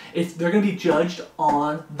throne, they're going to be judged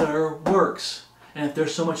on their works. And if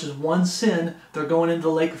there's so much as one sin, they're going into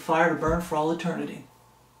the lake of fire to burn for all eternity.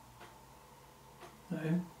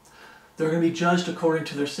 Okay? They're going to be judged according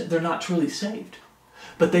to their sin. They're not truly saved.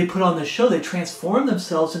 But they put on this show, they transform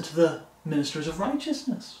themselves into the ministers of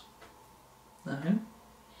righteousness. Okay?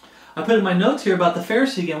 I put in my notes here about the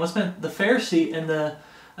Pharisee again. What's meant the Pharisee and the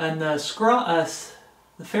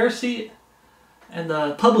Pharisee and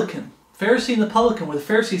the publican. Pharisee and the publican, where the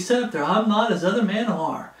Pharisee said up there, I'm not as other men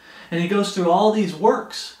are. And he goes through all these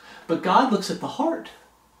works. But God looks at the heart.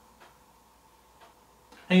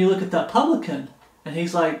 And you look at that publican, and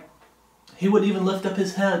he's like, he wouldn't even lift up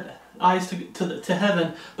his eyes to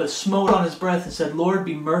heaven, but smote on his breath and said, Lord,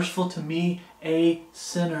 be merciful to me, a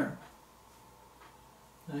sinner.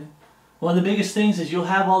 Okay? One of the biggest things is you'll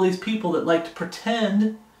have all these people that like to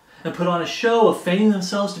pretend and put on a show of feigning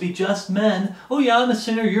themselves to be just men. Oh yeah, I'm a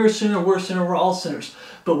sinner, you're a sinner, we're a sinner, we're all sinners.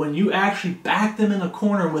 But when you actually back them in a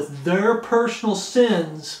corner with their personal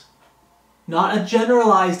sins, not a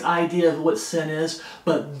generalized idea of what sin is,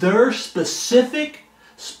 but their specific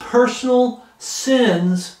personal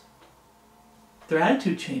sins, their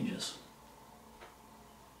attitude changes.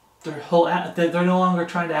 They're no longer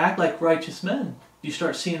trying to act like righteous men. You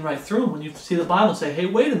start seeing right through them when you see the Bible and say, hey,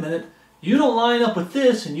 wait a minute, you don't line up with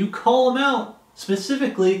this, and you call them out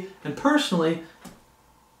specifically and personally,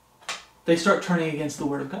 they start turning against the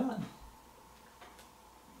Word of God.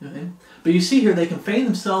 Okay? But you see here, they can feign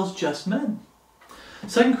themselves just men.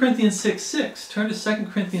 2 Corinthians 6:6. Turn to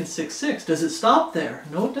 2 Corinthians 6:6. Does it stop there?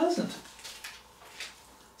 No, it doesn't.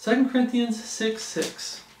 2 Corinthians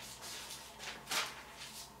 6:6.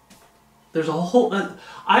 There's a whole...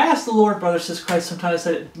 I asked the Lord, brothers, says Christ, sometimes I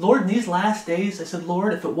said, Lord, in these last days, I said,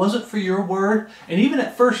 Lord, if it wasn't for your word, and even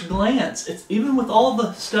at first glance, even with all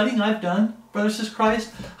the studying I've done, brothers, says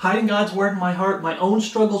Christ, hiding God's word in my heart, my own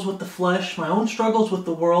struggles with the flesh, my own struggles with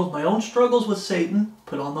the world, my own struggles with Satan,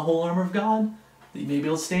 put on the whole armor of God, that you may be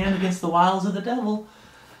able to stand against the wiles of the devil.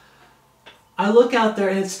 I look out there,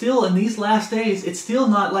 and it's still, in these last days, it's still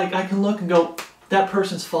not like I can look and go, that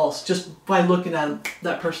person's false. Just by looking at him,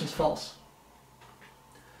 that person's false.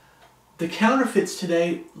 The counterfeits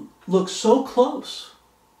today look so close.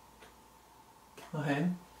 Okay?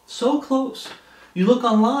 So close. You look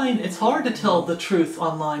online, it's hard to tell the truth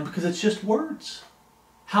online because it's just words.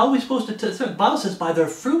 How are we supposed to tell? The Bible says, by their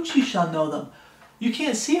fruits you shall know them. You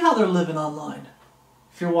can't see how they're living online.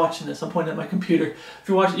 If you're watching this, I'm pointing at my computer. If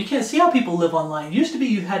you're watching, you can't see how people live online. It used to be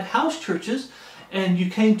you had house churches and you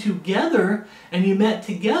came together and you met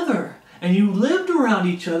together. And you lived around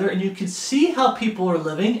each other, and you could see how people are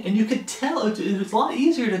living, and you could tell. It was a lot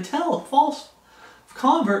easier to tell a false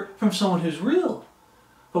convert from someone who's real.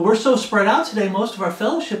 But we're so spread out today, most of our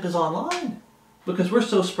fellowship is online. Because we're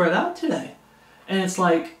so spread out today. And it's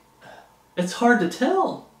like, it's hard to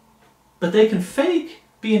tell. But they can fake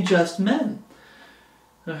being just men.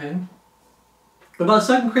 Okay. But about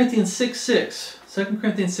 2 Corinthians 6:6. 2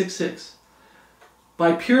 Corinthians 6:6.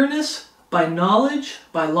 By pureness, by knowledge,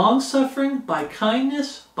 by long-suffering, by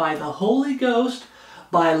kindness, by the Holy Ghost,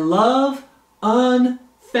 by love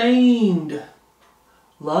unfeigned.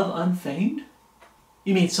 Love unfeigned?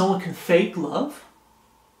 You mean someone can fake love?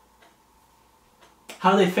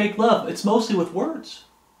 How do they fake love? It's mostly with words.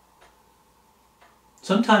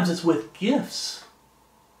 Sometimes it's with gifts.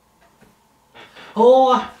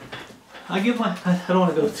 Oh, I don't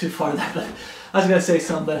want to go too far there, but I was going to say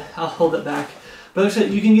something, but I'll hold it back. Brother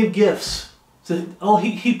said, you can give gifts. So, oh,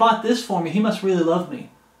 he bought this for me. He must really love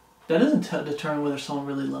me. That doesn't determine whether someone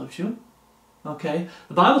really loves you. Okay?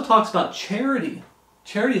 The Bible talks about charity.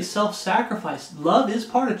 Charity is self-sacrifice. Love is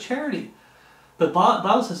part of charity. But the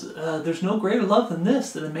Bible says there's no greater love than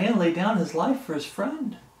this, that a man lay down his life for his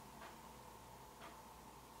friend.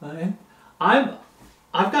 Okay? I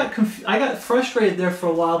got frustrated there for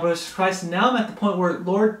a while, but Christ, and now I'm at the point where,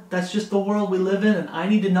 Lord, that's just the world we live in, and I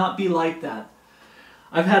need to not be like that.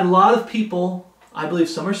 I've had a lot of people, I believe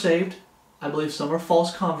some are saved, I believe some are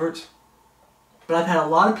false converts, but I've had a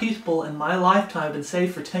lot of people in my lifetime, been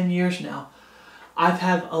saved for 10 years now. I've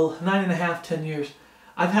had 10 years.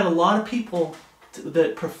 I've had a lot of people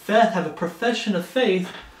that have a profession of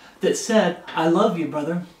faith that said, I love you,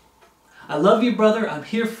 brother. I love you, brother. I'm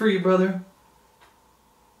here for you, brother.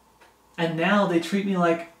 And now they treat me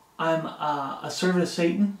like I'm a servant of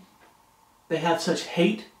Satan. They have such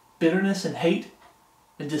hate, bitterness and hate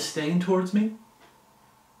and disdain towards me.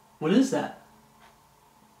 What is that?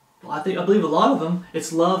 Well, I believe a lot of them,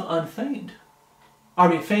 it's love unfeigned. I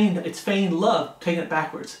mean, feigned, it's feigned love, taking it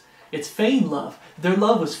backwards. It's feigned love. Their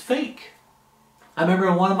love was fake. I remember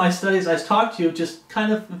in one of my studies I was talking to you, just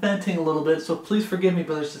kind of venting a little bit, so please forgive me,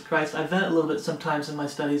 brothers in Christ. I vent a little bit sometimes in my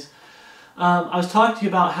studies. I was talking to you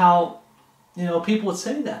about how, you know, people would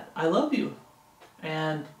say that, I love you.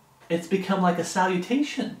 And it's become like a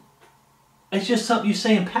salutation. It's just something you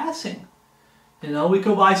say in passing. You know, we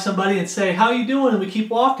go by somebody and say, how you doing? And we keep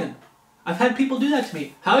walking. I've had people do that to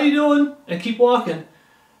me. How you doing? And keep walking.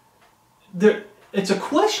 It's a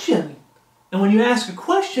question. And when you ask a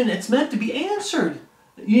question, it's meant to be answered.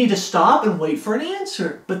 You need to stop and wait for an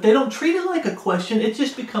answer. But they don't treat it like a question. It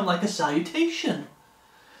just becomes like a salutation.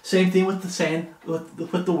 Same thing with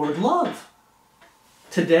with the word love.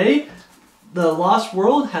 Today, the lost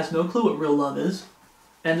world has no clue what real love is.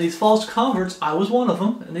 And these false converts, I was one of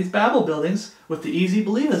them, in these Babel buildings, with the easy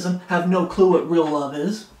believism, have no clue what real love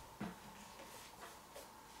is.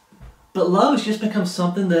 But love has just become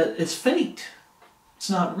something that is faked. It's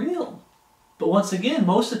not real. But once again,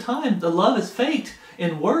 most of the time, the love is faked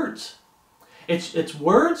in words. It's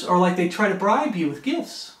words, or like they try to bribe you with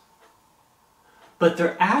gifts. But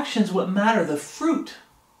their actions what matter, the fruit.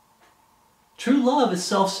 True love is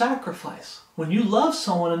self-sacrifice. When you love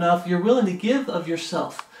someone enough, you're willing to give of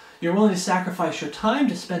yourself. You're willing to sacrifice your time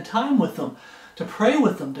to spend time with them, to pray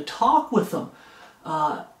with them, to talk with them.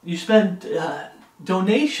 You spend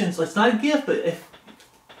donations. It's not a gift, but if,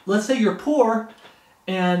 let's say you're poor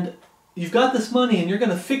and you've got this money and you're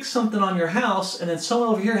going to fix something on your house, and then someone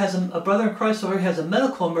over here has a brother in Christ over here has a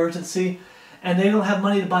medical emergency and they don't have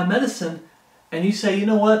money to buy medicine, and you say, you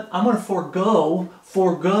know what, I'm going to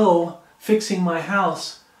forego fixing my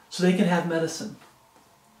house so they can have medicine,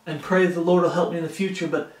 and pray that the Lord will help me in the future.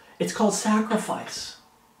 But it's called sacrifice.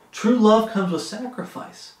 True love comes with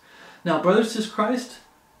sacrifice. Now, brothers in Christ,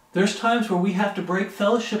 there's times where we have to break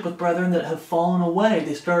fellowship with brethren that have fallen away.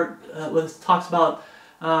 They start, when it talks about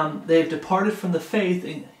they've departed from the faith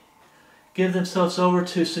and give themselves over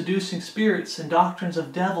to seducing spirits and doctrines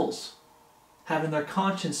of devils, having their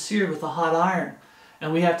conscience seared with a hot iron.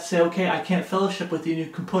 And we have to say, okay, I can't fellowship with you.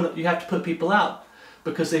 You have to put people out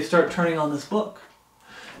because they start turning on this book.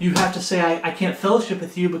 You have to say, I can't fellowship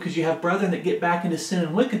with you because you have brethren that get back into sin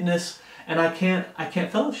and wickedness, and I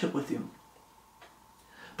can't fellowship with you.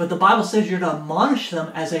 But the Bible says you're to admonish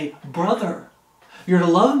them as a brother. You're to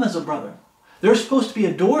love them as a brother. There's supposed to be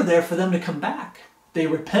a door there for them to come back. They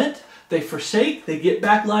repent, they forsake, they get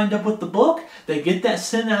back lined up with the book, they get that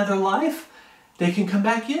sin out of their life, they can come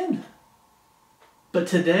back in. But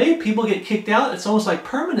today, people get kicked out. It's almost like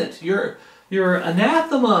permanent. You're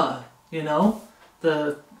anathema. You know,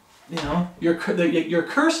 you're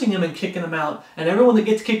cursing them and kicking them out. And everyone that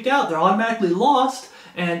gets kicked out, they're automatically lost.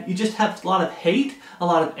 And you just have a lot of hate, a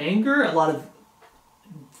lot of anger, a lot of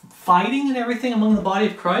fighting and everything among the body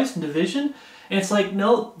of Christ and division. And it's like,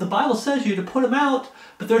 no, the Bible says you to put them out,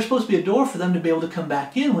 but there's supposed to be a door for them to be able to come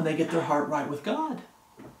back in when they get their heart right with God.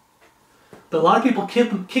 But a lot of people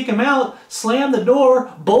kick them out, slam the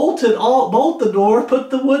door, bolt the door, put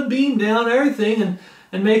the wood beam down, everything,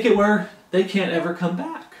 and make it where they can't ever come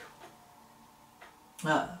back.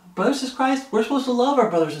 Brothers in Christ, we're supposed to love our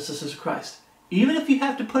brothers and sisters in Christ. Even if you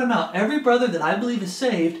have to put them out. Every brother that I believe is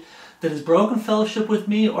saved, that has broken fellowship with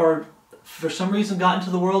me, or for some reason got into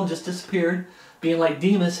the world and just disappeared, being like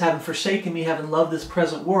Demas, having forsaken me, having loved this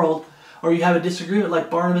present world, or you have a disagreement like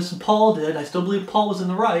Barnabas and Paul did. I still believe Paul was in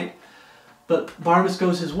the right, but Barnabas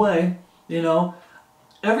goes his way, you know.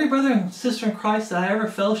 Every brother and sister in Christ that I ever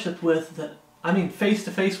fellowshiped with, that I mean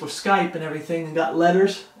face-to-face with Skype and everything, and got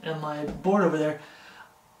letters on my board over there,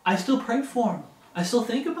 I still pray for them. I still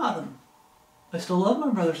think about them. I still love my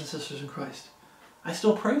brothers and sisters in Christ. I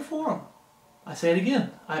still pray for them. I say it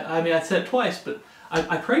again. I mean, I said it twice, but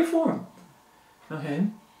I pray for them. Okay?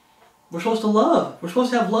 We're supposed to love. We're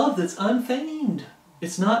supposed to have love that's unfeigned.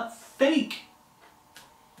 It's not fake.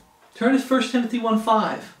 Turn to 1 Timothy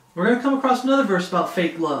 1:5. We're going to come across another verse about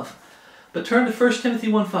fake love. But turn to 1 Timothy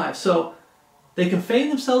 1:5. So, they can feign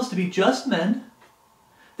themselves to be just men.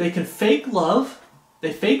 They can fake love.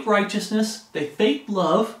 They fake righteousness. They fake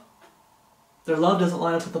love. Their love doesn't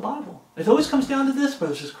line up with the Bible. It always comes down to this,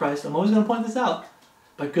 brothers in Christ. I'm always going to point this out.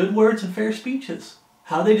 By good words and fair speeches.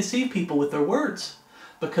 How they deceive people with their words.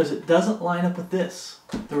 Because it doesn't line up with this.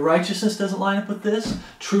 The righteousness doesn't line up with this.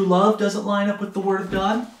 True love doesn't line up with the Word of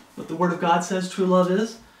God. What the Word of God says true love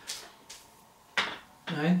is.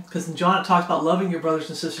 Right? Because in John it talks about loving your brothers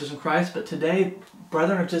and sisters in Christ. But today,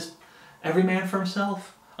 brethren are just every man for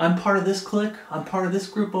himself. I'm part of this clique, I'm part of this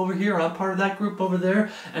group over here, I'm part of that group over there,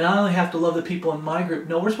 and I only have to love the people in my group.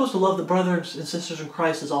 No, we're supposed to love the brothers and sisters in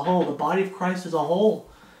Christ as a whole, the body of Christ as a whole.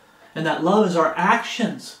 And that love is our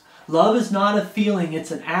actions. Love is not a feeling,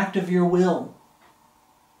 it's an act of your will.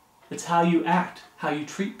 It's how you act, how you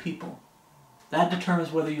treat people. That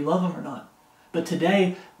determines whether you love them or not. But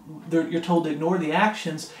today, you're told to ignore the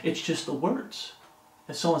actions, it's just the words.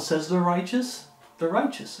 If someone says they're righteous, they're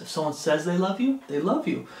righteous. If someone says they love you, they love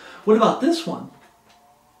you. What about this one?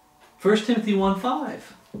 1 Timothy 1:5.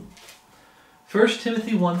 1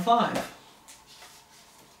 Timothy 1:5.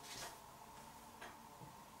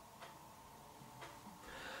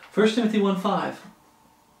 1 Timothy 1:5.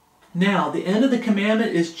 Now, the end of the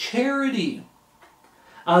commandment is charity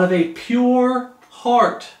out of a pure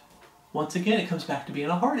heart. Once again, it comes back to being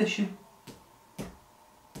a heart issue.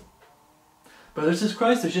 Brothers in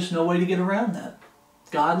Christ, there's just no way to get around that.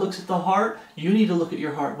 God looks at the heart. You need to look at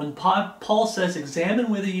your heart. When Paul says, examine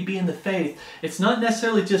whether you be in the faith, it's not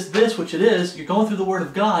necessarily just this, which it is. You're going through the Word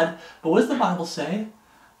of God. But what does the Bible say?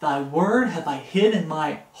 Thy word have I hid in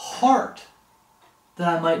my heart, that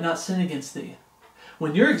I might not sin against thee.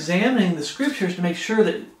 When you're examining the Scriptures to make sure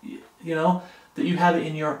that, that you have it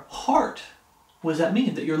in your heart, what does that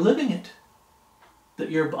mean? That you're living it. That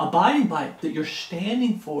you're abiding by it. That you're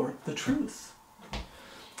standing for the truth.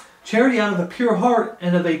 Charity out of a pure heart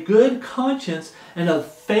and of a good conscience and of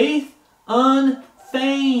faith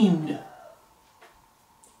unfeigned.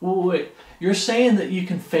 Wait, you're saying that you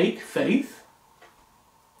can fake faith?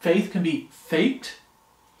 Faith can be faked?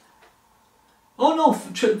 Oh no,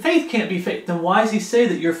 faith can't be faked. Then why does he say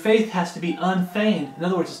that your faith has to be unfeigned? In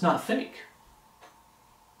other words, it's not fake.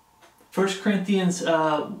 1 Corinthians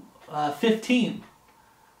 15.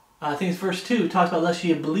 I think it's verse 2, talks about unless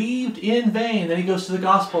you have believed in vain. Then he goes to the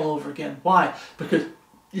gospel over again. Why? Because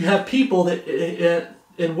you have people that,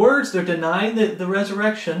 in words, they're denying the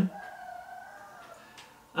resurrection,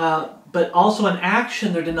 but also in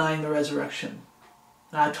action, they're denying the resurrection.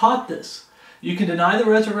 Now, I taught this. You can deny the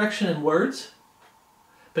resurrection in words,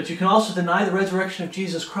 but you can also deny the resurrection of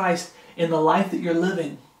Jesus Christ in the life that you're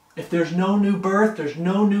living. If there's no new birth, there's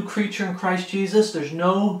no new creature in Christ Jesus, there's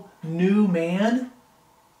no new man,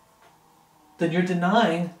 then you're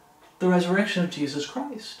denying the resurrection of Jesus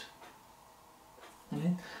Christ.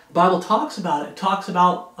 Okay? The Bible talks about it. It talks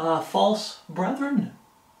about false brethren,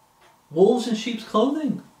 wolves in sheep's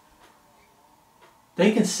clothing.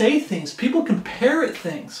 They can say things. People can parrot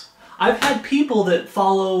things. I've had people that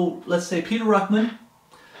follow, let's say, Peter Ruckman,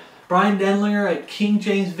 Brian Denlinger at King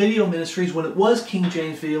James Video Ministries, when it was King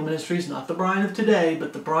James Video Ministries, not the Brian of today,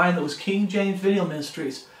 but the Brian that was King James Video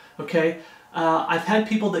Ministries. Okay? I've had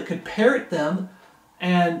people that could parrot them,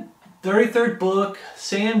 and 33rd Book,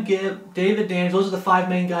 Sam Gibb, David Daniels, those are the 5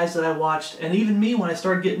 main guys that I watched, and even me, when I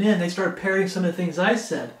started getting in, they started parroting some of the things I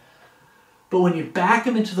said. But when you back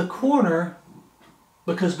them into the corner,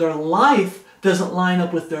 because their life doesn't line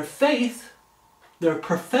up with their faith, their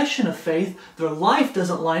profession of faith, their life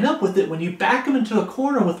doesn't line up with it, when you back them into a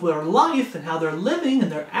corner with their life and how they're living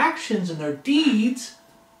and their actions and their deeds,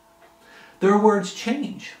 their words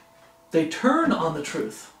change. They turn on the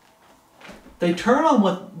truth. They turn on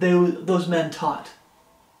what those men taught.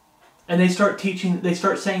 And they start teaching, they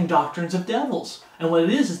start saying doctrines of devils. And what it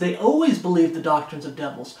is they always believed the doctrines of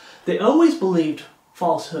devils. They always believed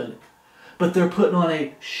falsehood. But they're putting on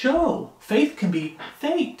a show. Faith can be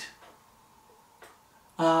faked.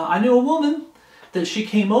 I knew a woman that she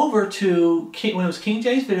came over to, when it was King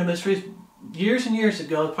James Video Ministries, years and years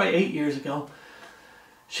ago, probably 8 years ago.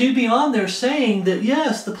 She'd be on there saying that,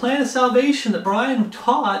 yes, the plan of salvation that Brian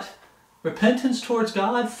taught, repentance towards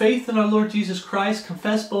God, faith in our Lord Jesus Christ,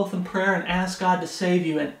 confess both in prayer and ask God to save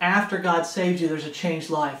you. And after God saves you, there's a changed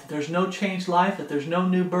life. If there's no changed life, if there's no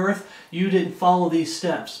new birth, you didn't follow these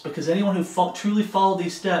steps. Because anyone who truly followed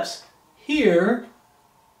these steps here,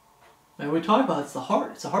 and we talk about it's the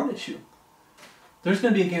heart. It's a heart issue. There's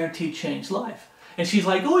going to be a guaranteed changed life. And she's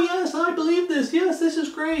like, oh yes, I believe this. Yes, this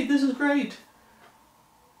is great. This is great.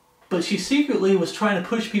 But she secretly was trying to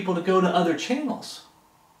push people to go to other channels.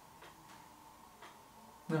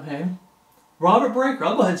 Okay. Robert Breaker,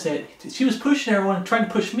 I'll go ahead and say it. She was pushing everyone, trying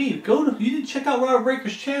to push me. You didn't check out Robert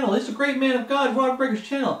Breaker's channel. He's a great man of God, Robert Breaker's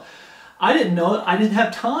channel. I didn't know it. I didn't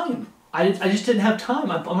have time. I just didn't have time.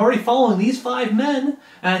 I'm already following these 5 men.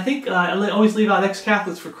 And I think I always leave out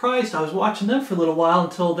ex-Catholics for Christ. I was watching them for a little while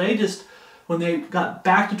until they just, when they got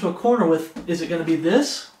backed into a corner with, is it going to be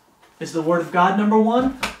this? Is the Word of God number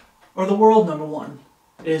 1? Or the world number 1?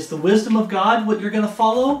 Is the wisdom of God what you're going to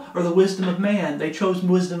follow, or the wisdom of man? They chose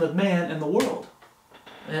wisdom of man and the world.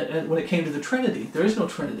 And when it came to the Trinity, there is no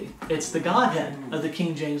Trinity. It's the Godhead of the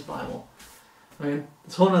King James Bible. I mean,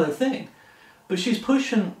 it's a whole other thing. But she's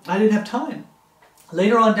pushing. I didn't have time.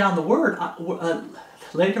 Later on down the road,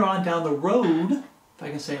 if I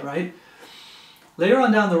can say it right, Later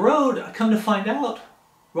on down the road, I come to find out,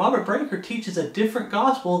 Robert Breaker teaches a different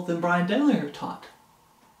gospel than Brian Denlinger taught.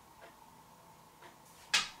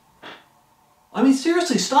 I mean,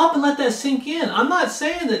 seriously, stop and let that sink in. I'm not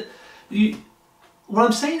saying that what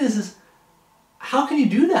I'm saying is how can you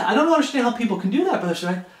do that? I don't understand how people can do that, Brother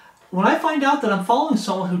Stein. When I find out that I'm following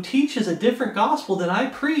someone who teaches a different gospel than I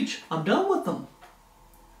preach, I'm done with them.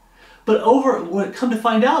 But come to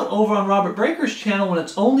find out, over on Robert Breaker's channel, when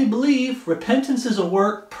it's only believe, repentance is a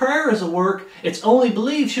work, prayer is a work, it's only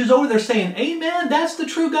believe, she was over there saying, amen, that's the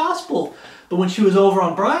true gospel. But when she was over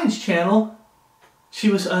on Brian's channel, she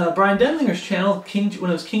was, Brian Denlinger's channel, when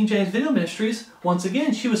it was King James Video Ministries, once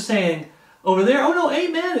again, she was saying over there, oh no,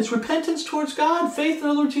 amen, it's repentance towards God, faith in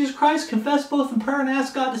the Lord Jesus Christ, confess both in prayer and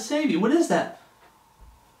ask God to save you. What is that?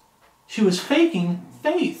 She was faking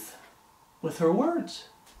faith with her words.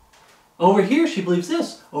 Over here, she believes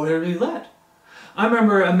this. Over here, she believes that. I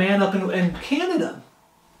remember a man up in Canada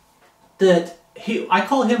that I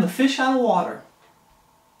call him a fish out of water.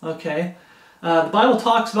 Okay? The Bible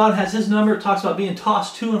talks about, has his number, it talks about being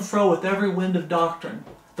tossed to and fro with every wind of doctrine.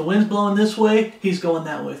 The wind's blowing this way, he's going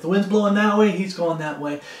that way. If the wind's blowing that way, he's going that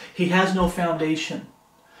way. He has no foundation.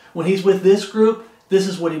 When he's with this group, this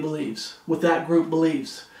is what he believes. What that group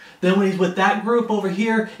believes. Then when he's with that group over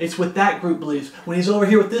here, it's what that group believes. When he's over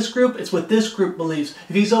here with this group, it's what this group believes.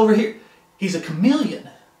 If he's over here, he's a chameleon.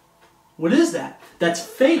 What is that? That's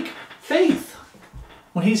fake faith.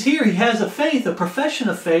 When he's here, he has a faith, a profession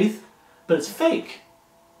of faith, but it's fake.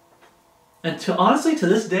 And honestly, to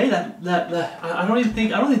this day, I don't even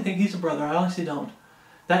think he's a brother. I honestly don't.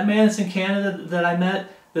 That man that's in Canada that I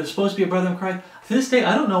met, that was supposed to be a brother in Christ, to this day,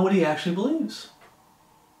 I don't know what he actually believes.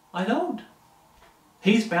 I don't.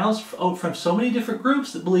 He's bounced from so many different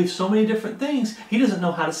groups that believe so many different things, he doesn't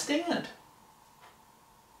know how to stand.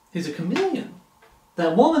 He's a chameleon.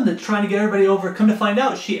 That woman that's trying to get everybody over, come to find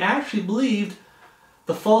out, she actually believed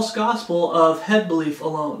the false gospel of head belief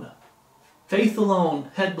alone. Faith alone,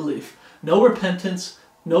 head belief. No repentance,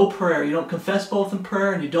 no prayer. You don't confess both in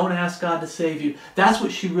prayer and you don't ask God to save you. That's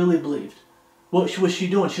what she really believed. What was she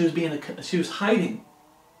doing? She was hiding.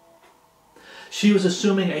 She was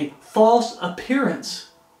assuming a false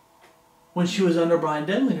appearance when she was under Brian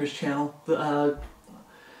Denlinger's channel,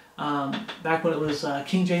 back when it was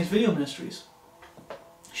King James Video Ministries.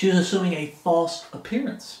 She was assuming a false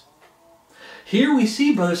appearance. Here we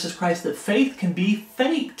see, brothers and Christ, that faith can be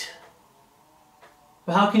faked.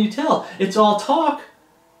 But how can you tell? It's all talk.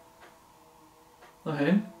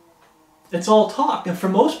 Okay? It's all talk. And for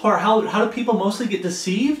most part, how do people mostly get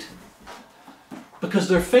deceived? Because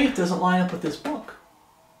their faith doesn't line up with this book.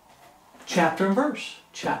 Chapter and verse.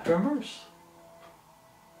 Chapter and verse.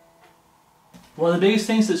 One of the biggest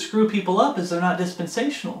things that screw people up is they're not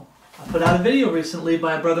dispensational. I put out a video recently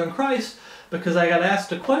by a brother in Christ because I got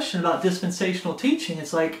asked a question about dispensational teaching.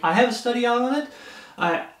 It's like, I have a study out on it.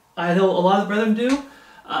 I know a lot of the brethren do.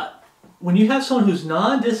 When you have someone who's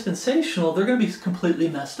non-dispensational, they're going to be completely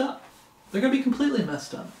messed up. They're going to be completely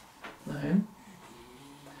messed up. Okay?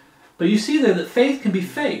 But you see there that faith can be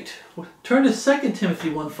faked. Turn to 2 Timothy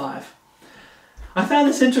 1:5. I found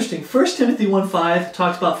this interesting. 1 Timothy 1:5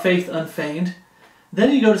 talks about faith unfeigned.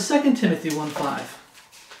 Then you go to 2 Timothy 1:5.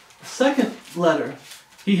 The second letter,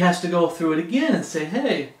 he has to go through it again and say,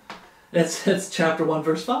 hey, it's chapter 1,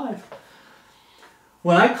 verse 5.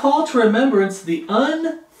 When I call to remembrance the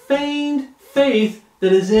unfeigned faith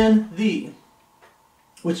that is in thee,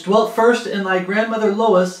 which dwelt first in thy grandmother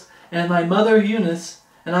Lois and thy mother Eunice,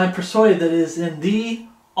 and I am persuaded that it is in thee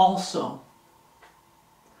also.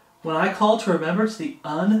 When I call to remembrance the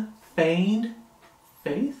unfeigned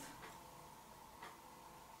faith,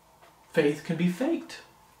 faith can be faked,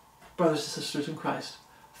 brothers and sisters in Christ.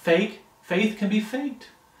 Faith can be faked.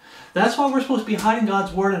 That's why we're supposed to be hiding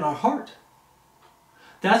God's word in our heart.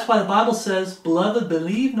 That's why the Bible says, beloved,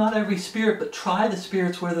 believe not every spirit, but try the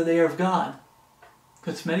spirits whether they are of God.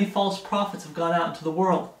 Because many false prophets have gone out into the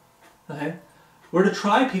world. Okay? We're to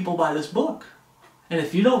try people by this book. And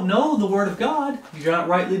if you don't know the Word of God, you're not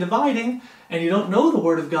rightly dividing, and you don't know the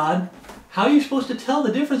Word of God, how are you supposed to tell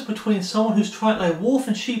the difference between someone who's trying like wolf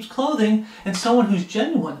in sheep's clothing and someone who's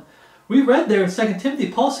genuine? We read there in 2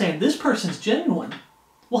 Timothy, Paul saying, this person's genuine.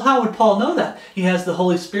 Well, how would Paul know that? He has the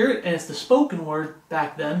Holy Spirit, and it's the spoken word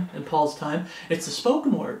back then, in Paul's time. It's the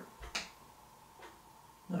spoken word.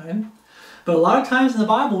 All right? But a lot of times in the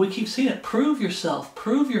Bible, we keep seeing it. Prove yourself.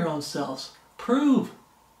 Prove your own selves. Prove.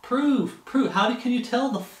 How can you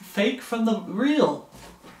tell the fake from the real?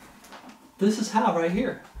 This is how, right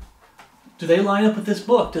here. Do they line up with this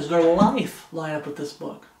book? Does their life line up with this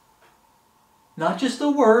book? Not just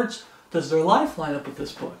the words. Does their life line up with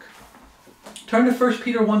this book? Turn to 1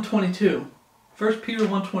 Peter 1:22. 1 Peter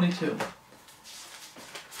 1:22.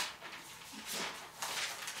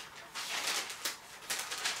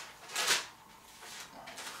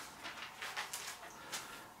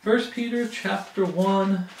 First Peter chapter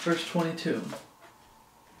 1, verse 22.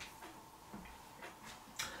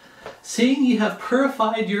 Seeing ye have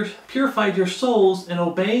purified your souls in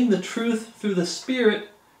obeying the truth through the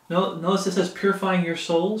Spirit. Notice it says purifying your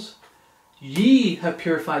souls. Ye have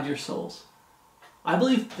purified your souls. I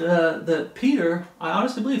believe that Peter, I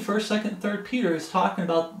honestly believe 1st, 2nd, 3rd Peter is talking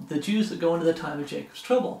about the Jews that go into the time of Jacob's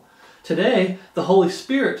trouble. Today, the Holy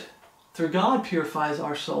Spirit, through God, purifies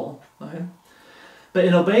our soul. Right? But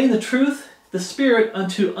in obeying the truth, the Spirit,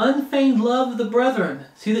 unto unfeigned love of the brethren.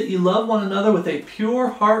 See that ye love one another with a pure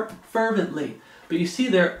heart fervently. But you see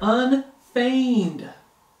they're unfeigned.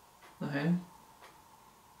 Okay?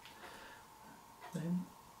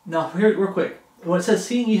 Now, here, real quick. When it says,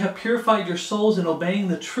 seeing ye have purified your souls in obeying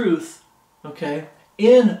the truth, okay?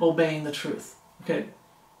 In obeying the truth. Okay?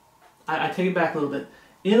 I take it back a little bit.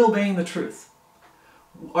 In obeying the truth.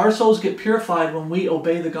 Our souls get purified when we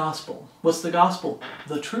obey the gospel. What's the gospel?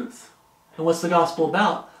 The truth. And what's the gospel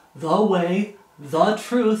about? The way, the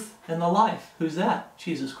truth, and the life. Who's that?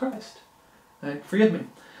 Jesus Christ. Right? Forgive me.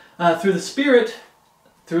 Through the Spirit,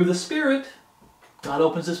 God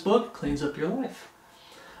opens this book, cleans up your life.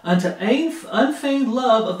 Unto unfeigned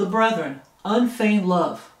love of the brethren. Unfeigned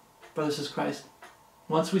love, brothers and Christ.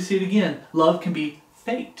 Once we see it again, love can be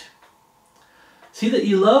faked. See that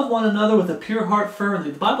you love one another with a pure heart fervently.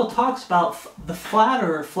 The Bible talks about the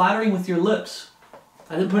flatterer, flattering with your lips.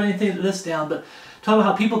 I didn't put anything of this down, but talk about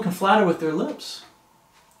how people can flatter with their lips.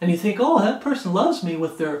 And you think, oh, that person loves me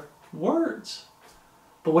with their words.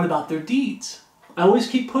 But what about their deeds? I always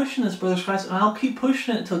keep pushing this, brothers and Christ, and I'll keep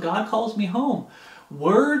pushing it until God calls me home.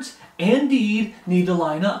 Words and deed need to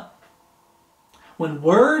line up. When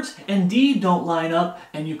words and deed don't line up,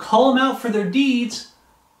 and you call them out for their deeds,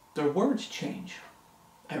 their words change.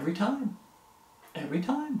 Every time. Every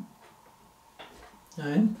time.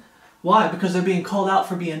 Right? Why? Because they're being called out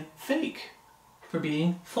for being fake. For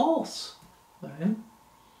being false. Right?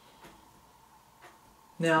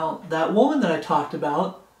 Now, that woman that I talked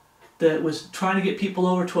about that was trying to get people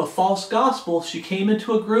over to a false gospel, she came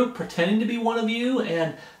into a group pretending to be one of you,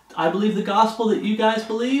 and I believe the gospel that you guys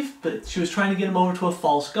believe, but she was trying to get them over to a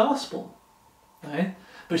false gospel. Right?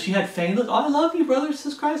 But she had feigned, look, oh, I love you, brothers,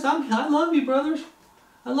 says Christ. I love you, brothers.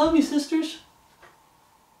 I love you, sisters.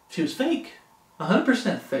 She was fake.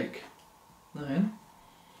 100% fake. Right?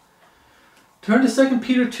 Turn to 2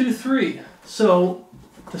 Peter 2:3. So,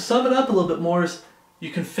 to sum it up a little bit more is, you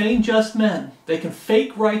can feign just men. They can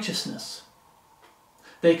fake righteousness.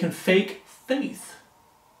 They can fake faith.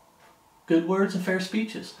 Good words and fair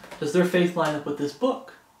speeches. Does their faith line up with this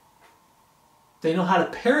book? They know how to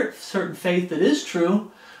parrot certain faith that is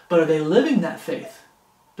true, but are they living that faith?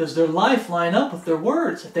 Does their life line up with their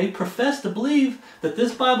words? If they profess to believe that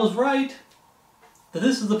this Bible's right, that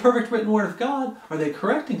this is the perfect written word of God, are they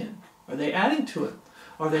correcting it? Are they adding to it?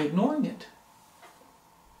 Are they ignoring it?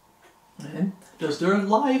 And does their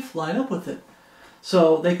life line up with it?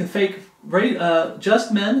 So they can fake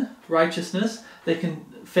just men, righteousness. They can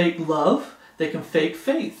fake love. They can fake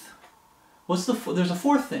faith. There's a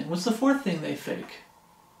fourth thing. What's the fourth thing they fake?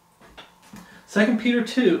 2 Peter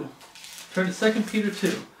 2. Turn to 2 Peter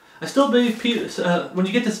 2. I still believe Peter. When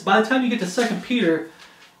you get to, by the time you get to 2 Peter,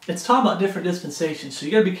 it's talking about different dispensations. So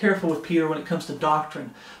you got to be careful with Peter when it comes to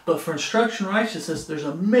doctrine. But for instruction righteousness, there's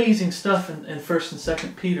amazing stuff in 1st and 2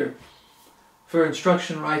 Peter for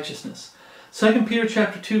instruction righteousness. 2 Peter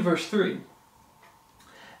chapter 2, verse 3.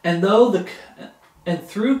 And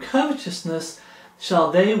through covetousness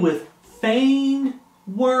shall they with feigned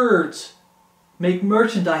words make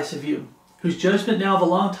merchandise of you, whose judgment now of a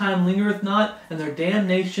long time lingereth not, and their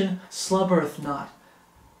damnation slumbereth not.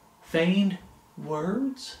 Feigned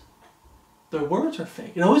words? Their words are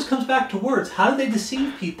fake. It always comes back to words. How do they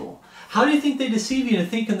deceive people? How do you think they deceive you into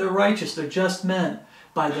thinking they're righteous, they're just men?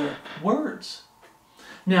 By their words.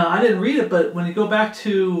 Now, I didn't read it, but when you go back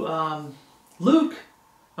to Luke,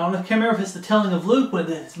 I can't remember if it's the telling of Luke, when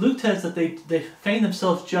Luke tells that they feign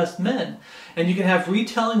themselves just men. And you can have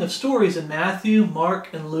retelling of stories in Matthew, Mark,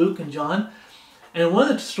 and Luke, and John. And in one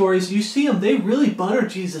of the stories, you see them, they really butter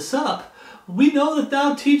Jesus up. We know that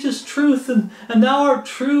thou teachest truth, and thou art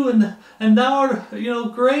true, and thou art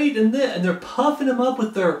great, and they're puffing him up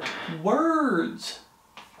with their words.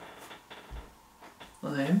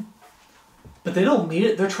 Okay? But they don't mean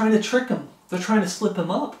it. They're trying to trick him. They're trying to slip him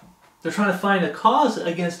up. They're trying to find a cause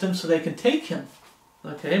against him so they can take him,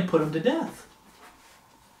 okay, and put him to death.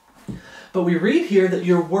 But we read here that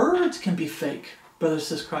your words can be fake, brothers,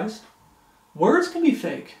 says Christ. Words can be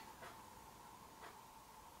fake.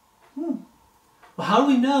 Well, how do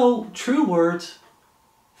we know true words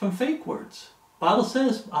from fake words? The Bible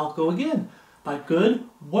says, I'll go again, by good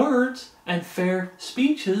words and fair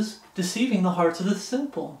speeches, deceiving the hearts of the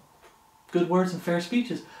simple. Good words and fair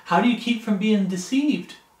speeches. How do you keep from being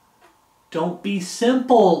deceived? Don't be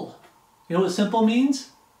simple. You know what simple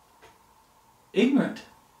means? Ignorant.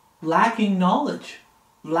 Lacking knowledge.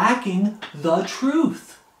 Lacking the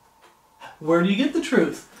truth. Where do you get the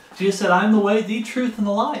truth? Jesus said, I am the way, the truth, and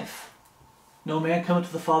the life. No man cometh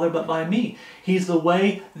to the Father but by me. He's the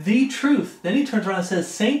way, the truth. Then he turns around and says,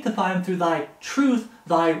 sanctify him through thy truth.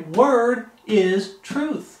 Thy word is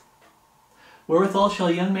truth. Wherewithal shall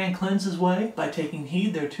a young man cleanse his way? By taking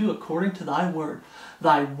heed thereto according to thy word.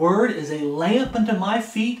 Thy word is a lamp unto my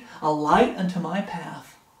feet, a light unto my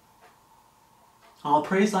path. I'll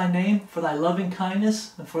praise thy name for thy loving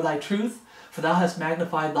kindness and for thy truth, for thou hast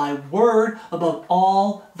magnified thy word above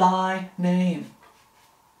all thy name.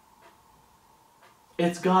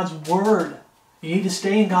 It's God's word. You need to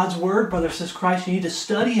stay in God's word, brother, says Christ. You need to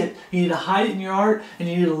study it. You need to hide it in your heart, and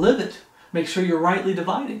you need to live it. Make sure you're rightly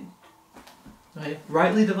dividing. Right?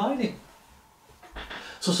 Rightly dividing.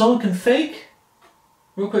 So someone can fake,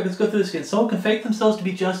 real quick, let's go through this again. Someone can fake themselves to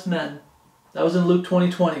be just men. That was in Luke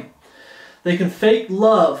 20:20. They can fake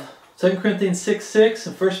love, 2 Corinthians 6:6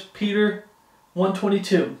 and 1 Peter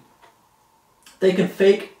 1:22. They can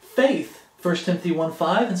fake faith, 1 Timothy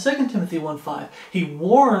 1:5 and 2 Timothy 1:5. He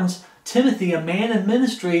warns Timothy, a man in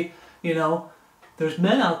ministry, you know, there's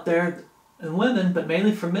men out there and women, but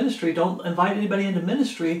mainly for ministry. Don't invite anybody into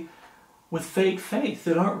ministry with fake faith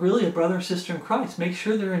that aren't really a brother or sister in Christ. Make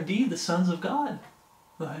sure they're indeed the sons of God.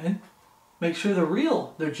 Okay? Make sure they're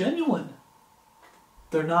real. They're genuine.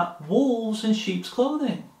 They're not wolves in sheep's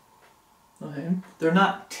clothing. Okay? They're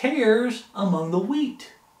not tares among the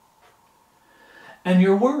wheat. And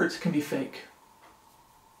your words can be fake.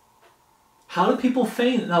 How do people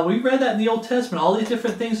feign? Now, we read that in the Old Testament. All these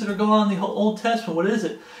different things that are going on in the Old Testament. What is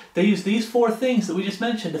it? They use these four things that we just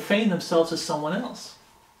mentioned to feign themselves as someone else.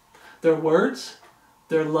 Their words,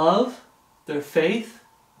 their love, their faith,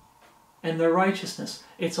 and their righteousness.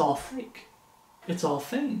 It's all fake. It's all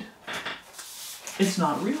feigned. It's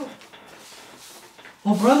not real.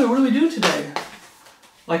 Well, brother, what do we do today?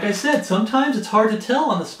 Like I said, sometimes it's hard to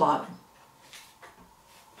tell on the spot.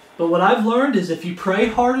 But what I've learned is if you pray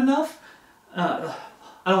hard enough, I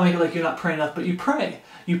don't make it like you're not praying enough, but you pray.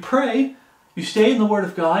 You pray, you stay in the Word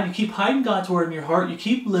of God, you keep hiding God's Word in your heart, you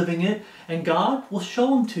keep living it, and God will show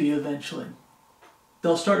them to you eventually.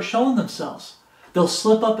 They'll start showing themselves. They'll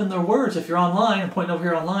slip up in their words. If you're online, I'm pointing over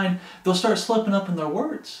here online, they'll start slipping up in their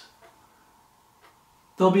words.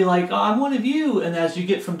 They'll be like, oh, I'm one of you. And as you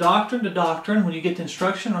get from doctrine to doctrine, when you get to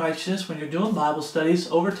instruction and righteousness, when you're doing Bible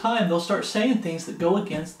studies, over time, they'll start saying things that go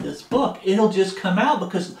against this book. It'll just come out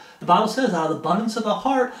because the Bible says, out of the abundance of the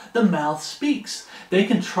heart, the mouth speaks. They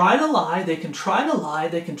can try to lie, they can try to lie,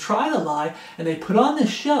 they can try to lie, and they put on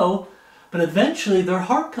this show, but eventually their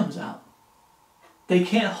heart comes out. They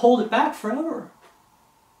can't hold it back forever.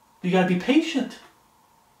 You got to be patient.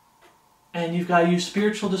 And you've got to use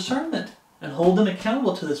spiritual discernment and hold them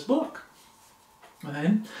accountable to this book.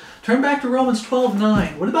 Okay? Turn back to Romans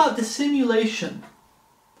 12:9. What about dissimulation?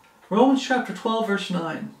 Romans chapter 12, verse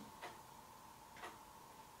 9.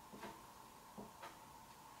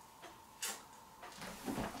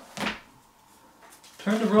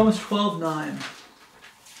 Turn to Romans 12:9.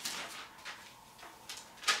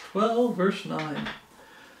 12, verse 9.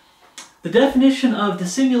 The definition of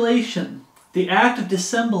dissimulation, the act of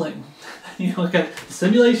dissembling. You know, look at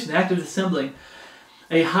dissimulation, the act of dissembling.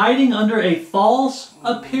 A hiding under a false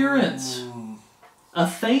appearance. A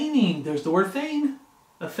feigning. There's the word feign.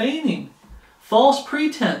 A feigning. False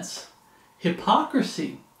pretense.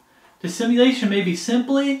 Hypocrisy. Dissimulation may be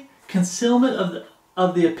simply concealment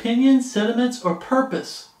of the opinion, sentiments, or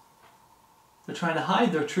purpose. They're trying to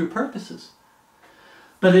hide their true purposes.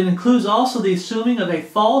 But it includes also the assuming of a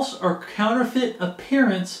false or counterfeit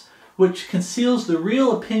appearance which conceals the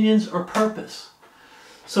real opinions or purpose.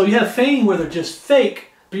 So you have feigning where they're just fake,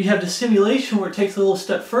 but you have dissimulation where it takes a little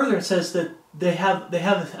step further and says that they have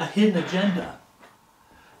a hidden agenda.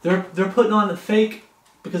 They're putting on the fake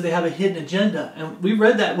because they have a hidden agenda. And we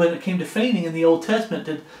read that when it came to feigning in the Old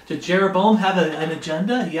Testament. Did Jeroboam have an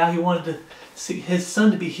agenda? Yeah, he wanted to see his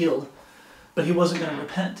son to be healed, but he wasn't going to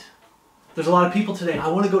repent. There's a lot of people today, I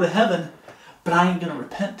want to go to heaven, but I ain't going to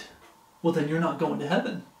repent. Well, then you're not going to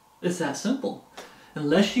heaven. It's that simple.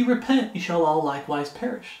 Unless you repent, you shall all likewise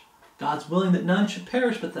perish. God's willing that none should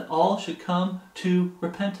perish, but that all should come to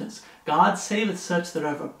repentance. God saveth such that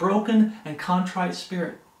have a broken and contrite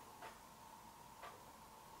spirit.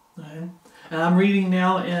 Okay? And I'm reading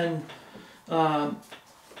now in,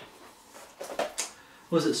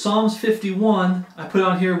 was it Psalms 51? I put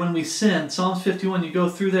on here when we sin. Psalms 51, you go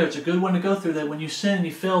through there. It's a good one to go through that. When you sin and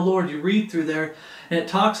you fail, Lord, you read through there. And it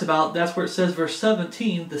talks about, that's where it says, verse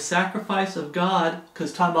 17, the sacrifice of God, because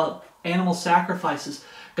it's talking about animal sacrifices.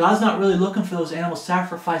 God's not really looking for those animal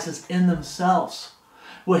sacrifices in themselves.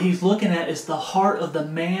 What he's looking at is the heart of the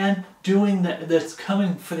man doing that's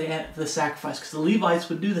coming for the sacrifice. Because the Levites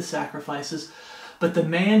would do the sacrifices, but the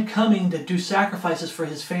man coming to do sacrifices for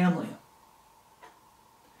his family.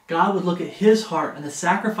 God would look at his heart, and the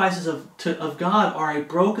sacrifices of God are a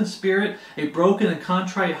broken spirit, a broken and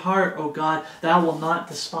contrite heart, O God, thou will not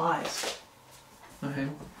despise. Okay.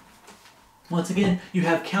 Once again, you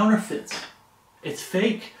have counterfeits. It's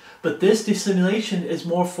fake. But this dissimulation is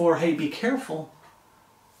more for, hey, be careful.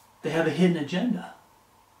 They have a hidden agenda.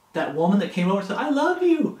 That woman that came over and said, I love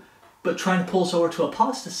you, but trying to pull us over to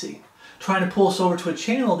apostasy. Trying to pull us over to a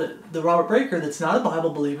channel that the Robert Breaker that's not a Bible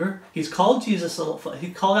believer. He called out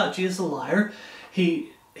Jesus a liar.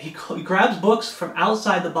 He grabs books from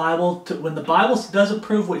outside the Bible. When the Bible doesn't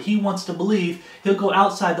prove what he wants to believe, he'll go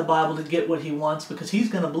outside the Bible to get what he wants because he's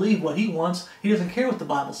going to believe what he wants. He doesn't care what the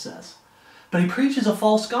Bible says. But he preaches a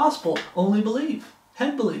false gospel. Only believe.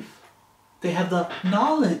 Head belief. They have the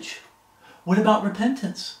knowledge. What about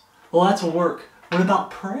repentance? Well, that's a work. What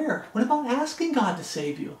about prayer? What about asking God to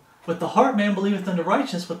save you? With the heart man believeth unto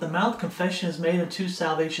righteousness, with the mouth confession is made unto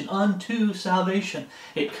salvation. Unto salvation.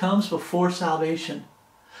 It comes before salvation.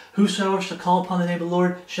 Whosoever shall call upon the name of the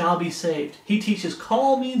Lord shall be saved. He teaches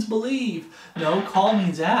call means believe. No, call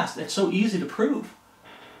means ask. It's so easy to prove.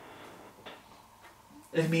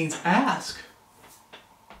 It means ask.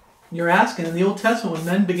 You're asking. In the Old Testament, when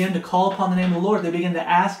men began to call upon the name of the Lord, they began to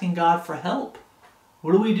asking God for help.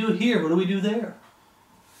 What do we do here? What do we do there?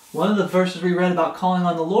 One of the verses we read about calling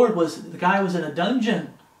on the Lord was the guy was in a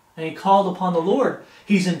dungeon and he called upon the Lord.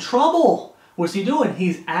 He's in trouble. What's he doing?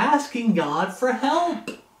 He's asking God for help.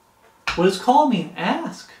 What does call mean?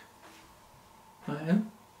 Ask. Okay.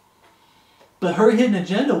 But her hidden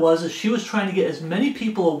agenda was that she was trying to get as many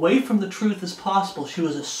people away from the truth as possible. She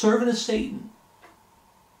was a servant of Satan.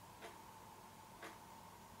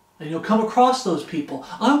 And you'll come across those people.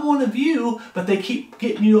 I'm one of you, but they keep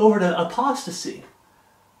getting you over to apostasy.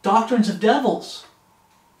 Doctrines of devils.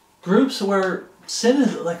 Groups where sin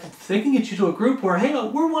is, like, they can get you to a group where, hey,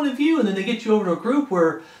 we're one of you, and then they get you over to a group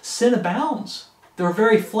where sin abounds. They're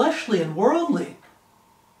very fleshly and worldly.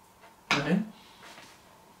 Right?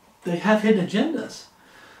 They have hidden agendas.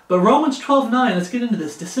 But Romans 12:9, let's get into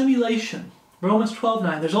this. Dissimulation. Romans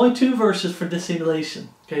 12:9. There's only 2 verses for dissimulation.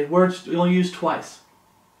 Okay, words we only use twice.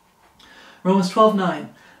 Romans 12:9.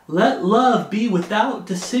 Let love be without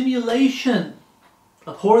dissimulation.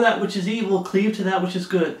 Abhor that which is evil, cleave to that which is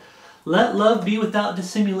good. Let love be without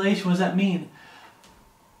dissimulation. What does that mean?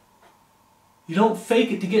 You don't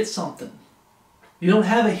fake it to get something. You don't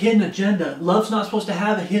have a hidden agenda. Love's not supposed to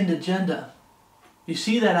have a hidden agenda. You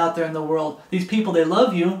see that out there in the world. These people, they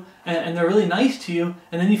love you, and they're really nice to you,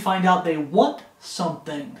 and then you find out they want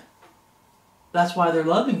something. That's why they're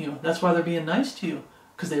loving you. That's why they're being nice to you,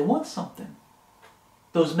 because they want something.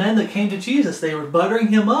 Those men that came to Jesus, they were buttering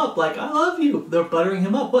him up like, I love you. They're buttering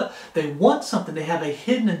him up. What? They want something. They have a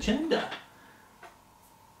hidden agenda.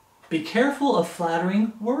 Be careful of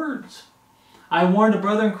flattering words. I warned a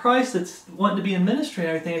brother in Christ that's wanting to be in ministry and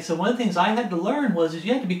everything. I said, one of the things I had to learn was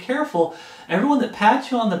you have to be careful. Everyone that pats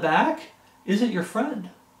you on the back isn't your friend.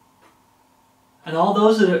 And all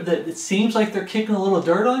those that it seems like they're kicking a little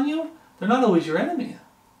dirt on you, they're not always your enemy.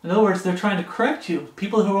 In other words, they're trying to correct you.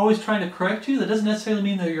 People who are always trying to correct you, that doesn't necessarily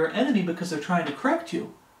mean they're your enemy because they're trying to correct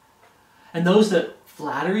you. And those that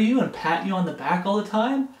flatter you and pat you on the back all the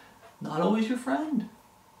time, not always your friend.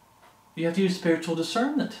 You have to use spiritual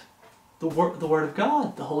discernment. The Word of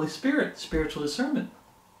God, the Holy Spirit, spiritual discernment.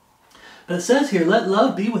 But it says here, let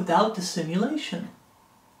love be without dissimulation.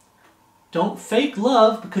 Don't fake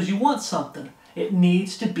love because you want something. It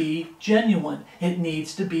needs to be genuine. It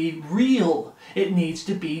needs to be real. It needs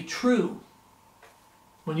to be true.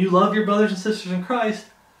 When you love your brothers and sisters in Christ,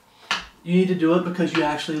 you need to do it because you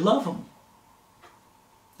actually love them.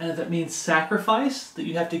 And if it means sacrifice, that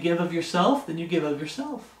you have to give of yourself, then you give of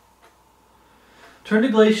yourself. Turn to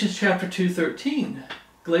Galatians chapter 2:13.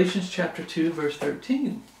 Galatians chapter 2, verse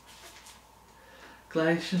 13.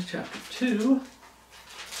 Galatians chapter 2.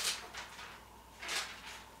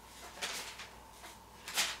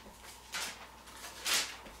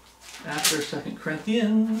 After 2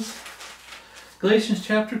 Corinthians. Galatians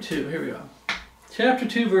chapter 2, here we go. Chapter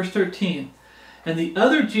 2, verse 13. And the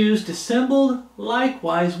other Jews dissembled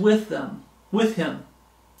likewise with him. Talking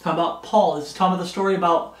about Paul. This is talking about the story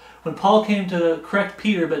about when Paul came to correct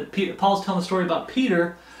Peter, but Paul's telling the story about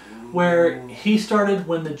Peter, where he started,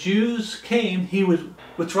 when the Jews came, he would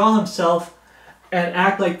withdraw himself and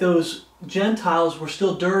act like those Gentiles were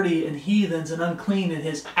still dirty and heathens and unclean in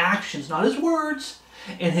his actions, not his words,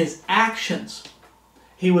 in his actions.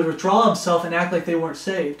 He would withdraw himself and act like they weren't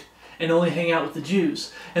saved and only hang out with the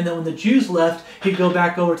Jews. And then when the Jews left, he'd go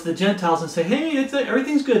back over to the Gentiles and say, hey,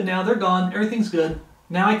 everything's good now, they're gone, everything's good.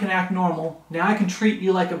 Now I can act normal. Now I can treat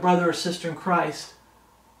you like a brother or sister in Christ.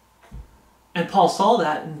 And Paul saw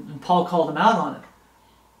that, and Paul called him out on it.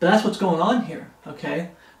 But that's what's going on here,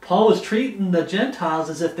 okay? Paul was treating the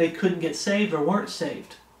Gentiles as if they couldn't get saved or weren't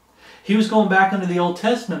saved. He was going back into the Old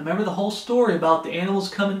Testament. Remember the whole story about the animals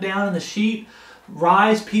coming down and the sheep?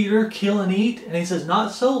 Rise, Peter, kill and eat. And he says,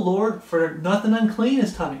 not so, Lord, for nothing unclean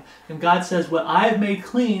is coming. And God says, what I have made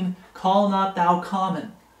clean, call not thou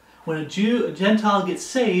common. When a Gentile gets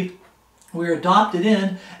saved, we're adopted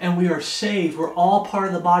in and we are saved. We're all part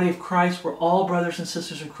of the body of Christ. We're all brothers and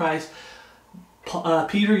sisters in Christ.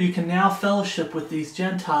 Peter, you can now fellowship with these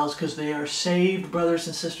Gentiles because they are saved brothers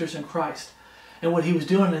and sisters in Christ. And what he was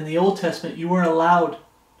doing in the Old Testament, you weren't allowed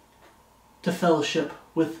to fellowship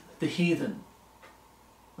with the heathen.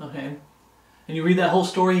 Okay? And you read that whole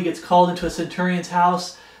story, he gets called into a centurion's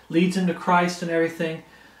house, leads him to Christ and everything.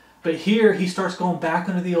 But here he starts going back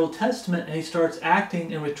into the Old Testament and he starts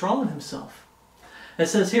acting and withdrawing himself. It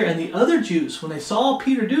says here, and the other Jews, when they saw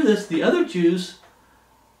Peter do this, the other Jews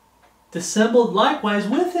dissembled likewise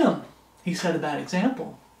with him. He set a bad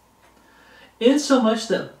example. Insomuch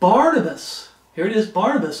that Barnabas, here it is,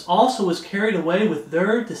 Barnabas also was carried away with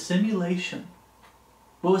their dissimulation.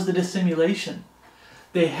 What was the dissimulation?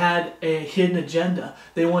 They had a hidden agenda.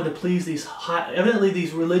 They wanted to please these evidently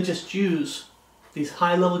these religious Jews, these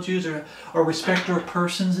high-level Jews or respecter of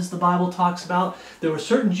persons, as the Bible talks about. There were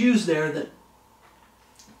certain Jews there that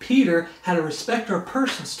Peter had a respecter of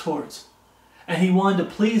persons towards. And he wanted to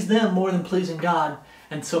please them more than pleasing God.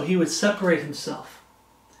 And so he would separate himself.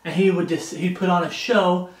 And he'd put on a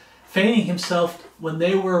show, feigning himself when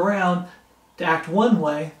they were around to act one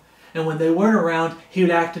way. And when they weren't around, he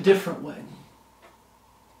would act a different way.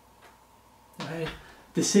 Right?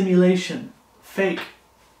 Dissimulation, fake.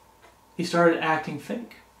 He started acting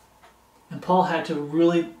fake. And Paul had to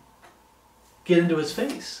really get into his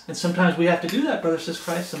face. And sometimes we have to do that, brothers and sisters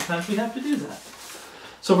in Christ. Sometimes we have to do that.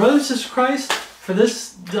 So, brothers and sisters in Christ, for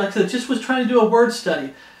this, like I said, just was trying to do a word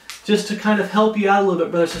study. Just to kind of help you out a little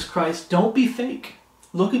bit, brothers and sisters in Christ. Don't be fake.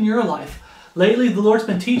 Look in your life. Lately, the Lord's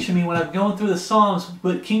been teaching me when I'm going through the Psalms,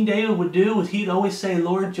 what King David would do was he'd always say,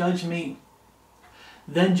 Lord, judge me.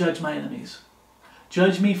 Then judge my enemies.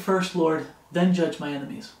 Judge me first, Lord, then judge my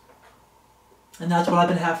enemies. And that's what I've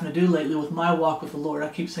been having to do lately with my walk with the Lord. I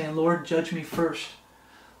keep saying, Lord, judge me first.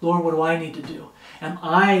 Lord, what do I need to do? Am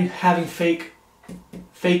I having fake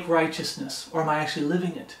righteousness, or am I actually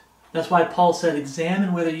living it? That's why Paul said,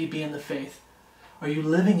 examine whether you be in the faith. Are you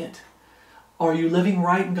living it? Are you living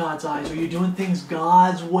right in God's eyes? Are you doing things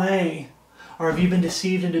God's way? Or have you been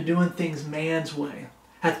deceived into doing things man's way?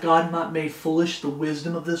 Hath God not made foolish the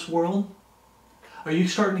wisdom of this world? Are you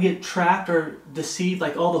starting to get trapped or deceived,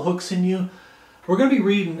 like all the hooks in you? We're going to be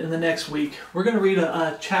reading in the next week. We're going to read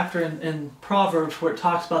a chapter in Proverbs where it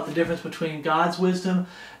talks about the difference between God's wisdom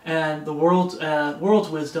and the world's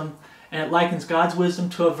wisdom. And it likens God's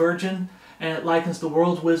wisdom to a virgin, and it likens the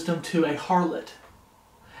world's wisdom to a harlot.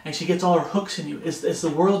 And she gets all her hooks in you. Is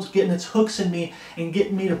the world's getting its hooks in me and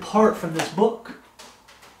getting me to part from this book?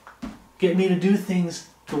 Get me to do things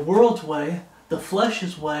the world's way, the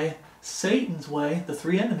flesh's way, Satan's way, the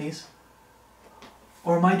three enemies,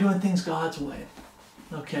 or am I doing things God's way?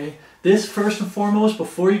 Okay, this first and foremost,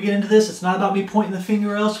 before you get into this, it's not about me pointing the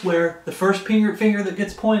finger elsewhere. The first finger that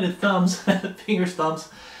gets pointed, thumbs, fingers, thumbs,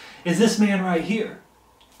 is this man right here.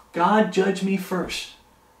 God, judge me first.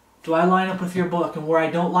 Do I line up with your book? And where I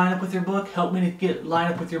don't line up with your book, help me to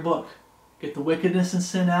line up with your book. Get the wickedness and